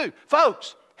have to do?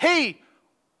 Folks, he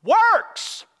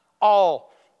works all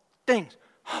things.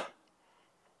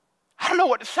 I don't know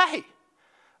what to say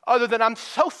other than I'm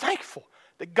so thankful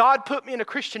that God put me in a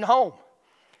Christian home.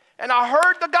 And I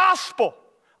heard the gospel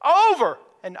over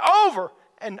and over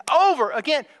and over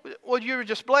again. Well, you were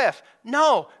just blessed.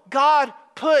 No, God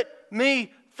put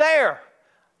me there.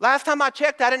 Last time I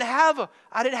checked, I didn't have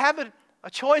a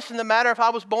choice in the matter if I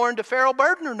was born to feral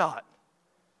burden or not.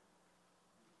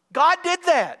 God did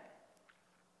that.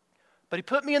 But He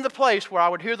put me in the place where I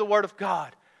would hear the word of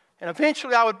God, and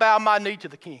eventually I would bow my knee to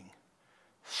the King.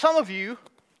 Some of you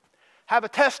have a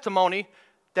testimony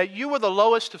that you were the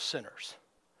lowest of sinners.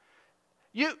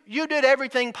 You did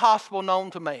everything possible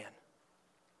known to man,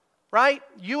 right?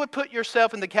 You would put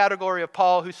yourself in the category of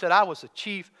Paul, who said, I was the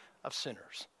chief of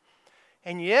sinners.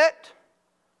 And yet,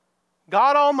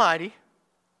 God Almighty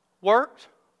worked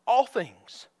all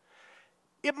things.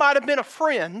 It might have been a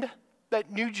friend that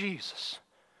knew Jesus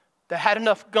that had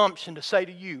enough gumption to say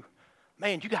to you,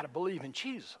 man, you got to believe in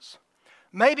Jesus.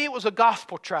 Maybe it was a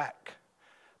gospel tract.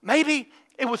 Maybe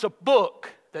it was a book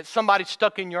that somebody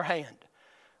stuck in your hand.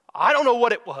 I don't know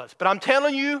what it was, but I'm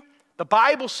telling you, the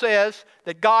Bible says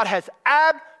that God has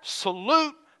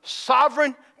absolute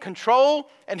sovereign control,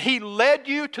 and He led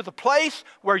you to the place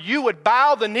where you would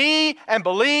bow the knee and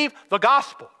believe the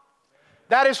gospel.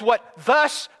 That is what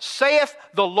thus saith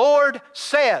the Lord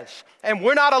says, and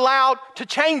we're not allowed to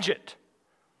change it.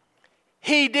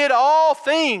 He did all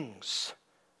things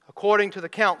according to the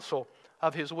counsel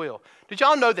of His will. Did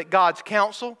y'all know that God's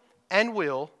counsel and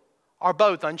will are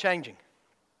both unchanging?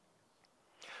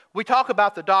 We talk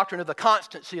about the doctrine of the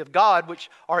constancy of God, which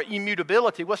are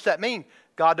immutability. What's that mean?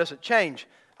 God doesn't change.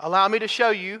 Allow me to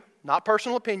show you, not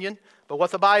personal opinion, but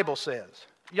what the Bible says.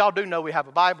 Y'all do know we have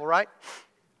a Bible, right?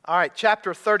 All right,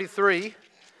 chapter 33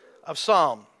 of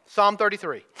Psalm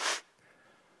 33.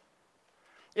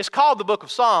 It's called the book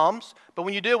of Psalms, but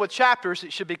when you deal with chapters,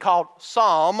 it should be called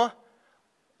Psalm,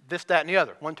 this, that, and the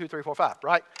other. 1, 2, 3, 4, 5,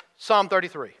 right? Psalm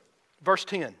 33, verse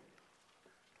 10.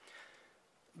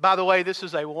 By the way, this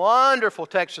is a wonderful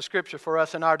text of Scripture for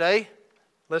us in our day.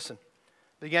 Listen,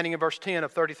 beginning in verse 10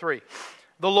 of 33.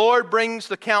 The Lord brings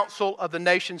the counsel of the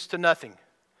nations to nothing.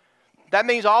 That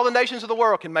means all the nations of the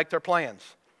world can make their plans.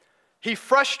 He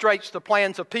frustrates the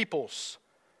plans of peoples.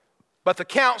 But the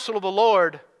counsel of the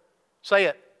Lord, say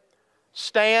it,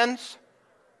 stands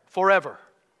forever.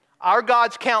 Our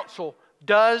God's counsel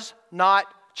does not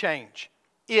change.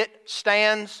 It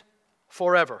stands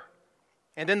forever.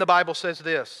 And then the Bible says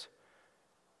this: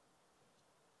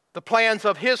 the plans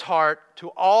of His heart to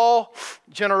all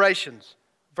generations.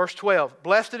 Verse 12,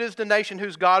 blessed is the nation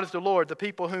whose God is the Lord, the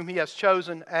people whom He has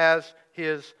chosen as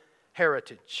His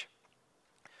heritage.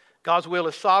 God's will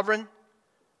is sovereign.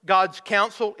 God's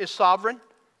counsel is sovereign.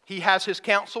 He has His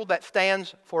counsel that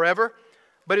stands forever.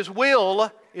 But His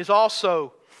will is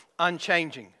also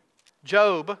unchanging.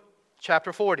 Job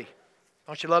chapter 40.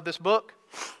 Don't you love this book?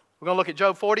 We're going to look at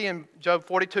Job 40 and Job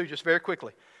 42 just very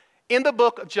quickly. In the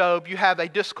book of Job, you have a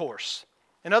discourse.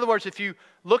 In other words, if you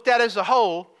looked at it as a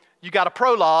whole, you got a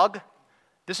prologue.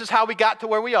 This is how we got to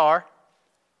where we are.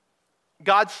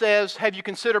 God says, have you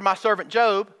considered my servant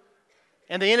Job?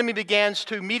 And the enemy begins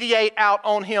to mediate out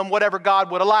on him whatever God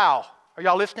would allow. Are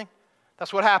y'all listening?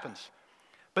 That's what happens.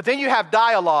 But then you have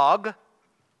dialogue.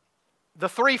 The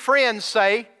three friends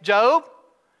say, Job,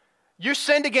 you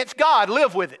sinned against God,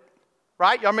 live with it.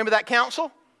 Right? Y'all remember that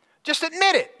counsel? Just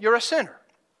admit it. You're a sinner.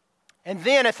 And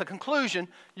then at the conclusion,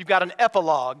 you've got an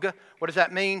epilogue. What does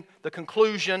that mean? The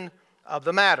conclusion of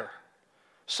the matter.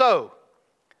 So,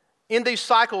 in these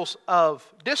cycles of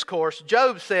discourse,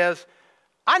 Job says,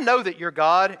 I know that you're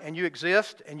God and you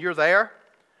exist and you're there.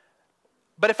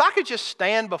 But if I could just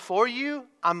stand before you,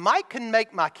 I might can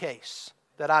make my case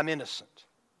that I'm innocent.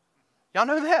 Y'all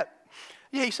know that?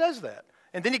 Yeah, he says that.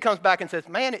 And then he comes back and says,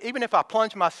 man, even if I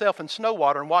plunged myself in snow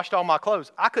water and washed all my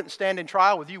clothes, I couldn't stand in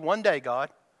trial with you one day, God,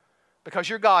 because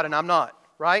you're God and I'm not,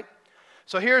 right?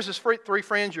 So here's his three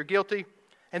friends, you're guilty.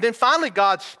 And then finally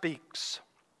God speaks.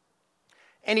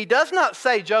 And He does not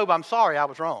say, Job, I'm sorry, I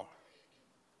was wrong.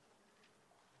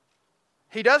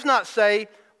 He does not say,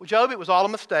 well, Job, it was all a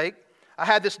mistake. I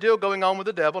had this deal going on with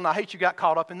the devil and I hate you got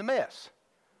caught up in the mess.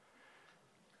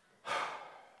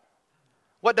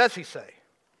 What does he say?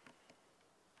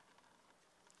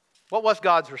 What was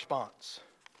God's response?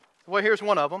 Well, here's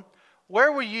one of them.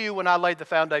 Where were you when I laid the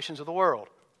foundations of the world?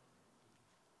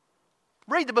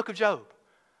 Read the book of Job.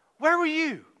 Where were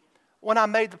you when I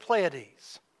made the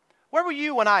Pleiades? Where were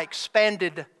you when I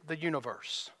expanded the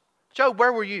universe? Job,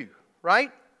 where were you,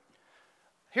 right?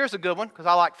 Here's a good one, because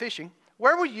I like fishing.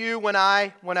 Where were you when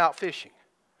I went out fishing?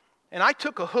 And I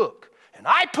took a hook, and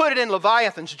I put it in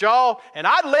Leviathan's jaw, and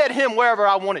I led him wherever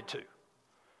I wanted to.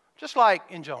 Just like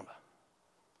in Jonah.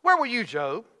 Where were you,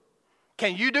 Job?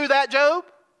 Can you do that, Job?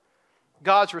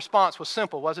 God's response was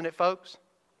simple, wasn't it, folks?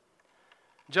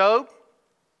 Job,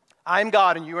 I am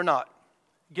God and you are not.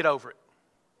 Get over it.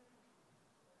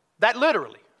 That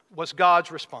literally was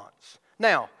God's response.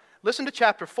 Now, listen to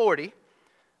chapter 40,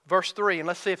 verse 3, and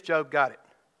let's see if Job got it.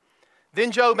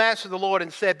 Then Job answered the Lord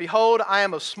and said, Behold, I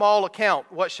am of small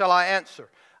account. What shall I answer?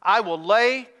 I will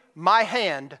lay my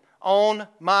hand on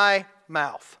my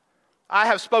mouth. I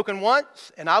have spoken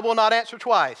once, and I will not answer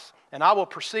twice, and I will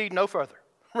proceed no further.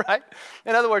 Right?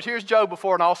 In other words, here's Job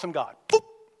before an awesome God. Boop!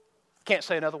 Can't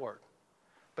say another word.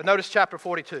 But notice chapter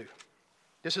 42.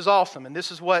 This is awesome, and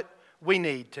this is what we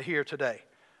need to hear today.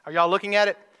 Are y'all looking at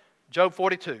it? Job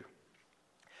 42.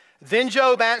 Then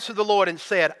Job answered the Lord and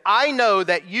said, I know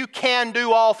that you can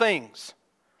do all things,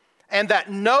 and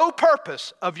that no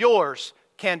purpose of yours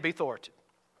can be thwarted.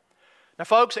 Now,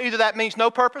 folks, either that means no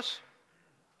purpose,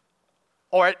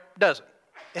 or it doesn't.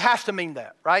 It has to mean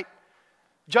that, right?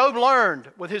 Job learned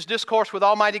with his discourse with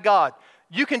Almighty God,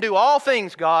 you can do all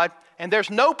things, God, and there's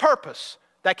no purpose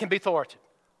that can be thwarted.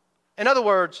 In other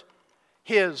words,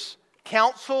 his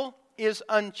counsel is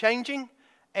unchanging,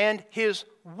 and his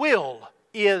will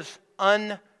is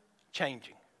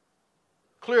unchanging.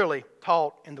 Clearly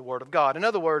taught in the Word of God. In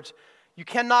other words, you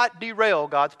cannot derail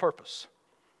God's purpose.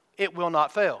 It will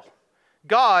not fail.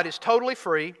 God is totally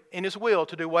free in His will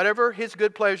to do whatever His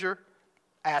good pleasure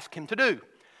asks Him to do.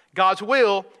 God's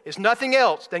will is nothing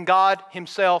else than God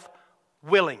Himself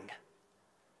willing.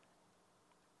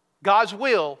 God's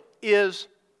will is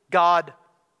God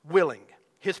willing.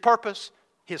 His purpose,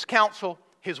 His counsel,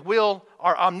 His will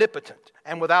are omnipotent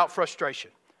and without frustration.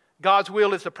 God's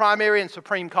will is the primary and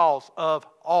supreme cause of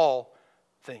all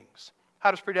things.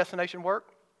 How does predestination work?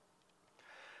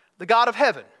 The God of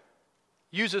heaven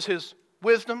uses His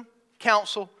wisdom,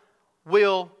 counsel,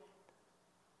 will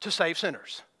to save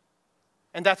sinners.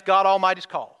 And that's God Almighty's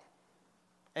call.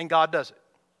 And God does it.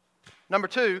 Number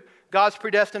two, God's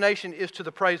predestination is to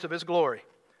the praise of His glory.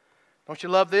 Don't you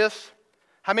love this?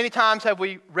 How many times have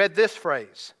we read this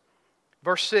phrase?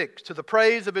 Verse 6, to the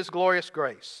praise of His glorious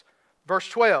grace. Verse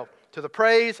 12, to the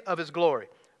praise of His glory.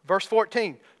 Verse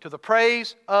 14, to the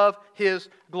praise of His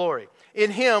glory.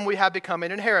 In Him we have become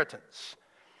an inheritance.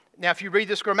 Now if you read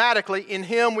this grammatically, in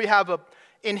Him we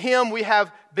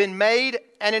have been made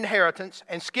an inheritance,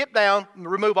 and skip down,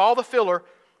 remove all the filler,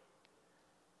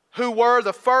 who were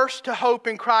the first to hope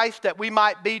in Christ that we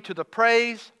might be to the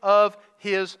praise of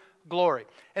His glory.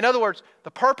 In other words,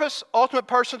 the ultimate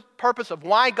purpose of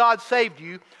why God saved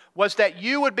you was that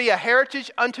you would be a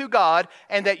heritage unto God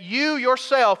and that you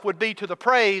yourself would be to the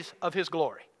praise of His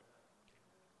glory.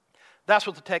 That's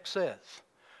what the text says.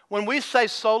 When we say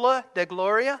sola de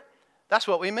gloria, that's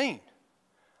what we mean.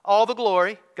 All the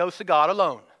glory goes to God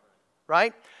alone,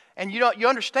 right? And you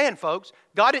understand, folks,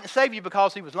 God didn't save you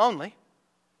because He was lonely.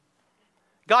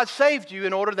 God saved you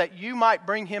in order that you might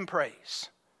bring Him praise,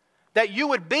 that you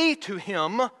would be to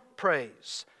Him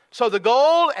praise. So the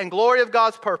goal and glory of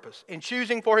God's purpose in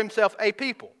choosing for Himself a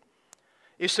people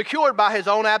is secured by His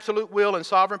own absolute will and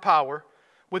sovereign power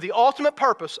with the ultimate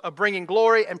purpose of bringing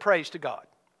glory and praise to God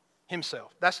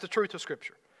Himself. That's the truth of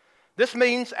Scripture. This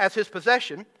means, as His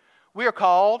possession, we are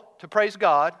called to praise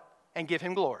God and give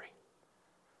Him glory.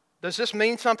 Does this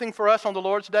mean something for us on the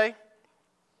Lord's Day?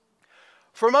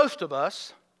 For most of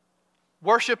us,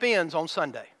 worship ends on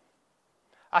Sunday.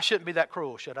 I shouldn't be that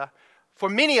cruel, should I? For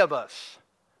many of us,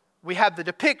 we have the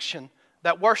depiction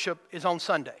that worship is on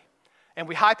Sunday. And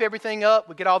we hype everything up,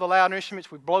 we get all the loud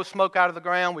instruments, we blow smoke out of the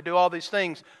ground, we do all these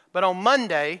things. But on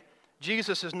Monday,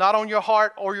 Jesus is not on your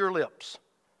heart or your lips.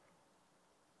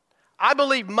 I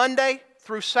believe Monday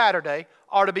through Saturday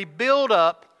are to be built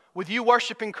up with you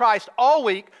worshiping Christ all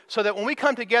week so that when we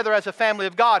come together as a family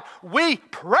of God, we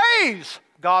praise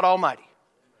God Almighty.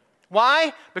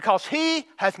 Why? Because He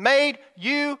has made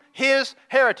you His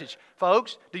heritage.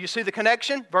 Folks, do you see the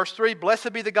connection? Verse 3,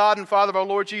 blessed be the God and Father of our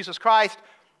Lord Jesus Christ,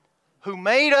 who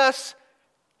made us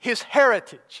His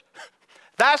heritage.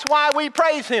 That's why we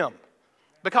praise Him.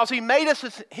 Because He made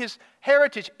us His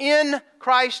heritage in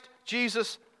Christ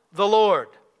Jesus the Lord.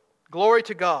 Glory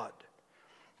to God.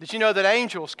 Did you know that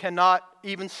angels cannot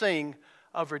even sing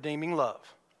of redeeming love?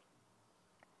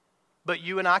 But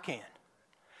you and I can.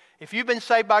 If you've been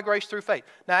saved by grace through faith.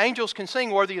 Now, angels can sing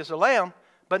worthy as the Lamb,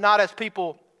 but not as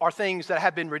people or things that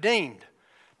have been redeemed.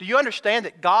 Do you understand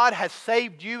that God has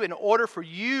saved you in order for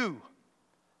you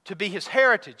to be His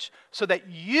heritage so that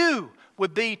you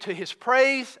would be to His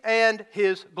praise and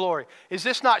His glory? Is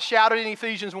this not shouted in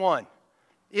Ephesians 1?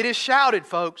 It is shouted,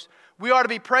 folks. We ought to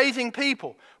be praising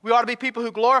people. We ought to be people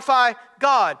who glorify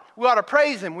God. We ought to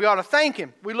praise Him. We ought to thank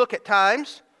Him. We look at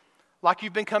times like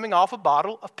you've been coming off a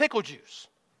bottle of pickle juice.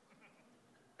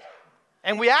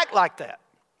 And we act like that.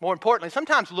 More importantly,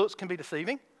 sometimes looks can be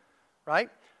deceiving. right?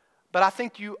 But I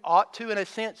think you ought to, in a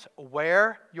sense,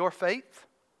 wear your faith.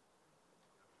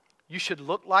 You should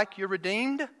look like you're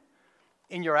redeemed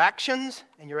in your actions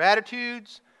and your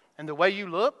attitudes and the way you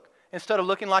look, instead of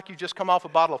looking like you just come off a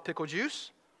bottle of pickle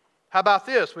juice. How about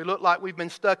this? We look like we've been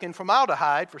stuck in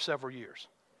formaldehyde for several years.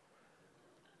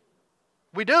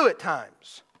 We do at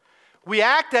times. We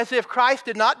act as if Christ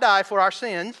did not die for our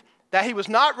sins, that He was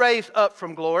not raised up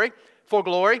from glory, for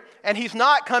glory, and He's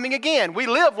not coming again. We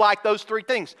live like those three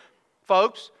things.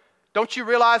 Folks, don't you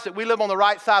realize that we live on the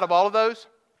right side of all of those?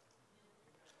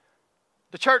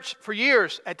 The church for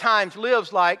years at times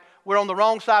lives like we're on the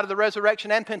wrong side of the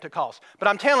resurrection and Pentecost. But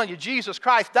I'm telling you, Jesus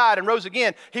Christ died and rose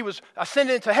again. He was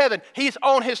ascended into heaven. He's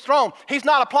on His throne. He's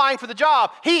not applying for the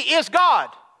job. He is God.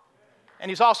 And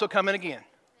He's also coming again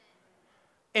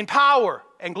in power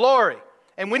and glory.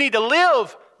 And we need to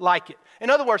live like it. In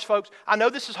other words, folks, I know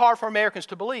this is hard for Americans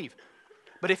to believe.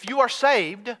 But if you are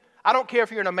saved, I don't care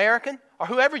if you're an American or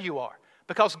whoever you are,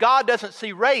 because God doesn't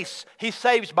see race. He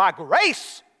saves by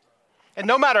grace. And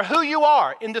no matter who you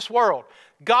are in this world,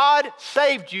 God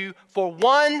saved you for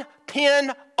one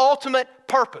ultimate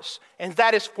purpose, and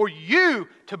that is for you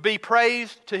to be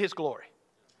praised to His glory.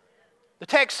 The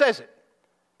text says it.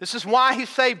 This is why He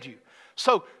saved you.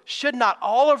 So, should not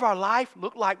all of our life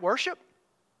look like worship?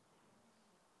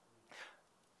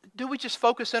 Do we just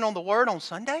focus in on the Word on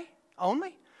Sunday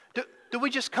only? Do we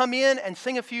just come in and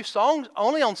sing a few songs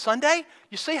only on Sunday?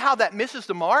 You see how that misses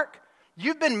the mark?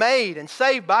 You've been made and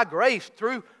saved by grace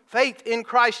through faith in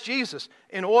Christ Jesus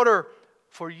in order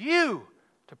for you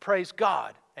to praise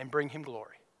God and bring Him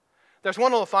glory. There's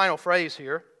one little final phrase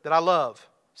here that I love.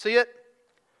 See it?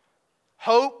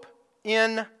 Hope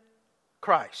in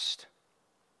Christ,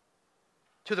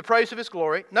 to the praise of His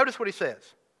glory. Notice what he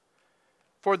says.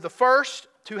 For the first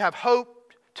to have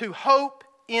hope, to hope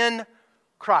in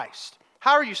Christ.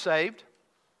 How are you saved?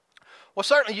 Well,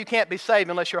 certainly you can't be saved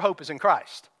unless your hope is in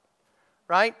Christ.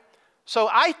 Right? So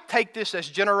I take this as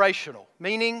generational,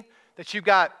 meaning that you've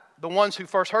got the ones who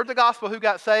first heard the gospel who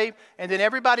got saved, and then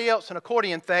everybody else in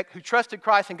accordion effect who trusted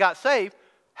Christ and got saved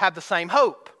have the same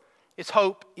hope. It's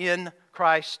hope in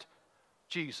Christ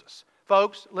Jesus.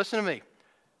 Folks, listen to me.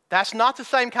 That's not the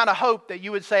same kind of hope that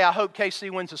you would say, I hope KC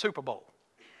wins the Super Bowl.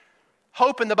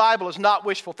 Hope in the Bible is not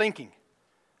wishful thinking.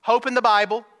 Hope in the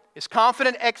Bible is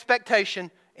confident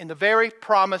expectation in the very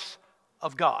promise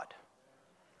of God.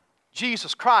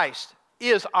 Jesus Christ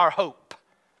is our hope.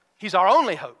 He's our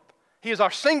only hope. He is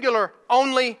our singular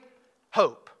only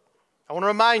hope. I want to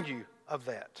remind you of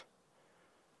that.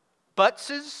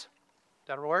 Butses, is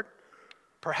that a word?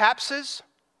 Perhapses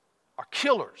are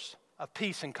killers of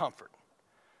peace and comfort.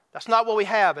 That's not what we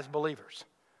have as believers.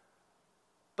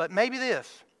 But maybe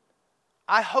this.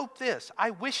 I hope this.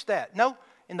 I wish that. No,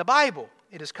 in the Bible,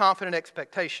 it is confident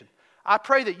expectation. I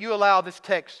pray that you allow this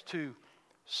text to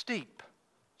steep,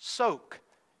 soak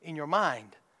in your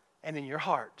mind and in your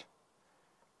heart.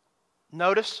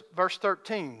 Notice verse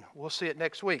 13. We'll see it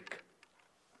next week.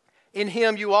 In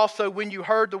Him you also, when you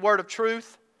heard the word of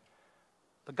truth,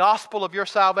 the gospel of your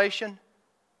salvation,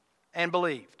 and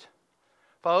believed.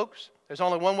 Folks, there's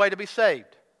only one way to be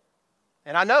saved.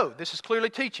 And I know this is clearly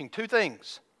teaching two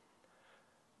things.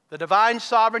 The divine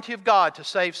sovereignty of God to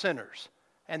save sinners,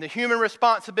 and the human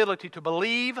responsibility to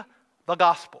believe the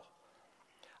gospel.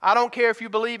 I don't care if you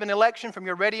believe in election from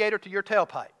your radiator to your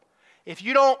tailpipe. If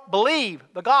you don't believe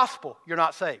the gospel, you're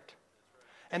not saved.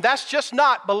 And that's just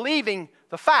not believing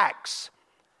the facts.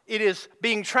 It is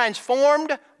being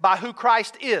transformed by who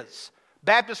Christ is.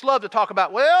 Baptists love to talk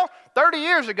about, well, 30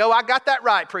 years ago I got that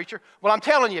right, preacher. Well, I'm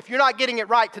telling you, if you're not getting it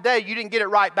right today, you didn't get it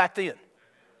right back then.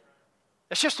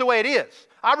 That's just the way it is.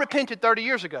 I repented 30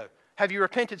 years ago. Have you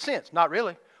repented since? Not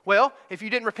really. Well, if you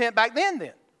didn't repent back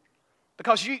then.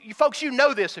 Because you folks, you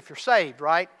know this if you're saved,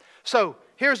 right? So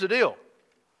here's the deal.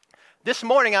 This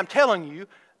morning I'm telling you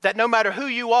that no matter who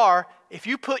you are, if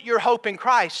you put your hope in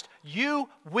Christ, you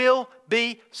will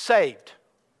be saved.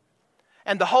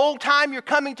 And the whole time you're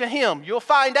coming to Him, you'll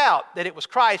find out that it was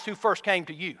Christ who first came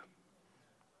to you.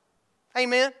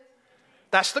 Amen?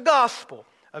 That's the gospel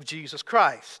of Jesus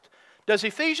Christ. Does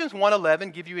Ephesians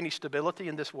 1:11 give you any stability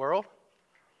in this world?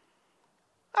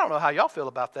 I don't know how y'all feel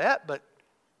about that, but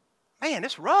man,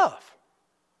 it's rough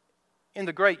in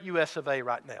the great US of A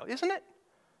right now, isn't it?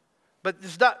 But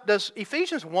does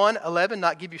Ephesians 1:11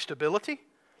 not give you stability?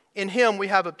 In Him we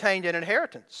have obtained an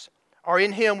inheritance, or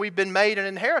in Him we've been made an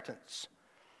inheritance.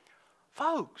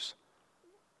 Folks,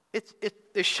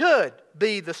 it should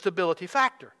be the stability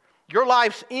factor. Your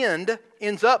life's end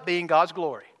ends up being God's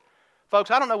glory. Folks,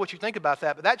 I don't know what you think about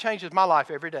that, but that changes my life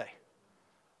every day.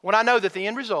 when I know that the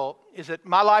end result is that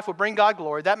my life will bring God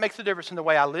glory, that makes a difference in the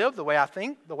way I live, the way I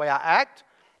think, the way I act,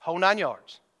 whole 9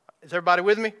 yards. Is everybody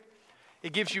with me?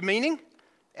 It gives you meaning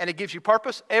and it gives you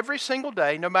purpose every single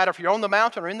day, no matter if you're on the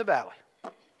mountain or in the valley.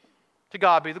 To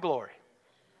God be the glory.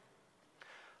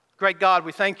 Great God,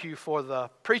 we thank you for the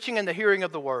preaching and the hearing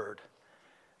of the word.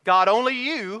 God, only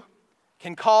you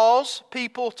can cause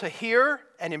people to hear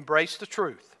and embrace the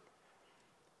truth.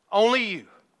 Only you.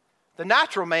 The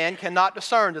natural man cannot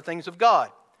discern the things of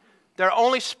God. They're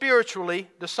only spiritually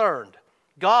discerned.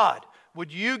 God,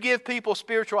 would you give people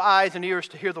spiritual eyes and ears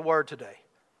to hear the word today?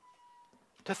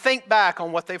 To think back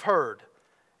on what they've heard.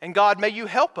 And God, may you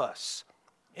help us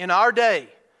in our day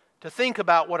to think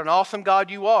about what an awesome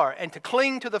God you are and to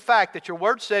cling to the fact that your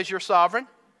word says you're sovereign,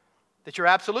 that you're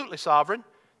absolutely sovereign,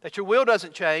 that your will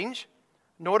doesn't change,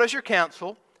 nor does your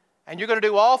counsel, and you're going to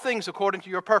do all things according to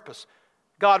your purpose.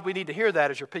 God, we need to hear that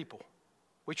as your people.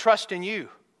 We trust in you.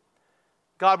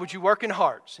 God, would you work in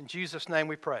hearts? In Jesus' name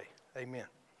we pray. Amen.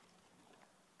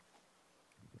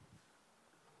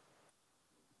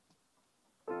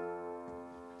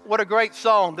 What a great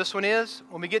song this one is.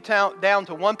 When we get down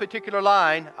to one particular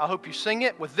line, I hope you sing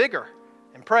it with vigor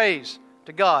and praise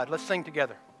to God. Let's sing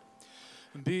together.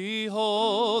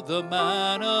 Behold the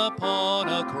man upon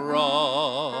a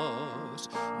cross,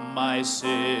 my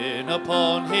sin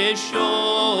upon his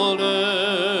shoulder.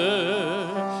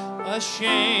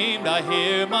 Ashamed I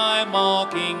hear my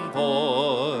mocking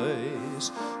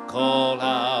voice call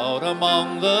out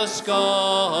among the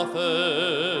scoffers.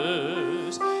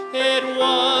 It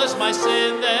was my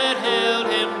sin that held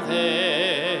him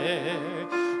there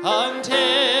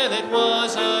until it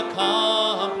was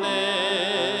accomplished.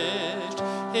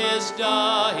 His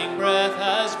dying breath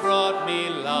has brought me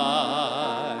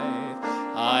life.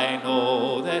 I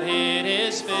know that it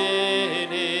is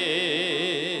finished.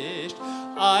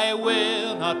 I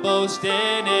will not boast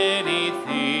in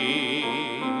anything,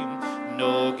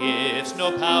 no gifts,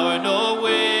 no power, no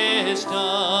wisdom,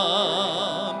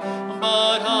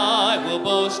 but I will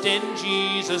boast in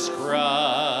Jesus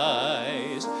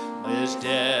Christ, his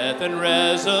death and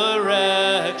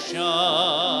resurrection.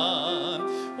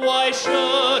 Why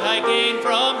should I gain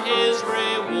from his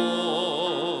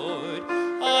reward?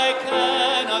 I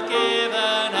cannot give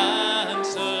an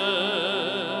answer,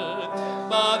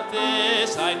 but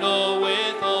this I know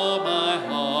with all my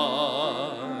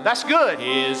heart. That's good.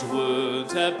 His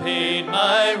wounds have paid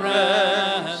my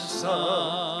ransom.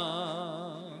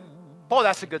 Boy,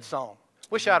 that's a good song.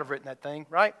 Wish I'd have written that thing,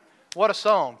 right? What a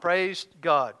song. Praise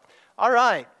God. All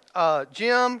right.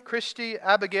 Jim, Christy,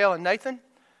 Abigail, and Nathan,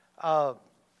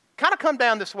 kind of come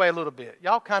down this way a little bit.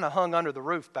 Y'all kind of hung under the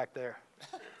roof back there.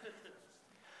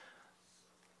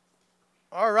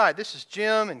 All right. This is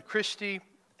Jim and Christy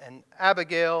and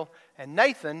Abigail, and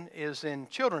Nathan is in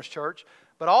Children's Church,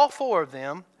 but all four of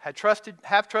them have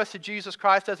trusted Jesus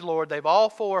Christ as Lord. They've all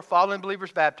four followed in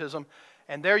believers' baptism,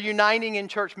 and they're uniting in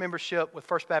church membership with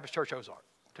First Baptist Church Ozark.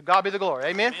 To God be the glory.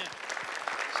 Amen? Amen.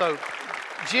 So,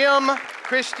 Jim,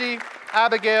 Christy,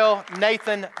 Abigail,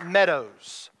 Nathan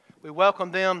Meadows. We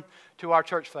welcome them to our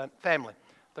church family.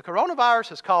 The coronavirus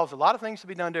has caused a lot of things to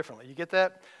be done differently. You get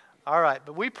that? All right.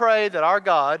 But we pray that our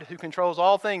God, who controls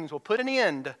all things, will put an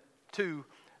end to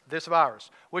this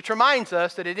virus, which reminds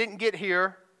us that it didn't get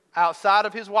here outside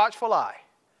of his watchful eye.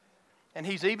 And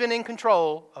he's even in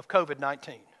control of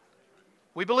COVID-19.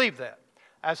 We believe that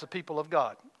as the people of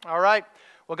God. All right?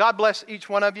 Well, God bless each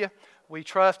one of you. We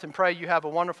trust and pray you have a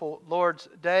wonderful Lord's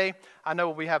Day. I know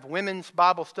we have women's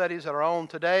Bible studies that are on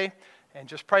today, and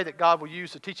just pray that God will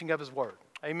use the teaching of his word.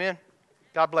 Amen.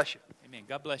 God bless you. Amen.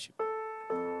 God bless you.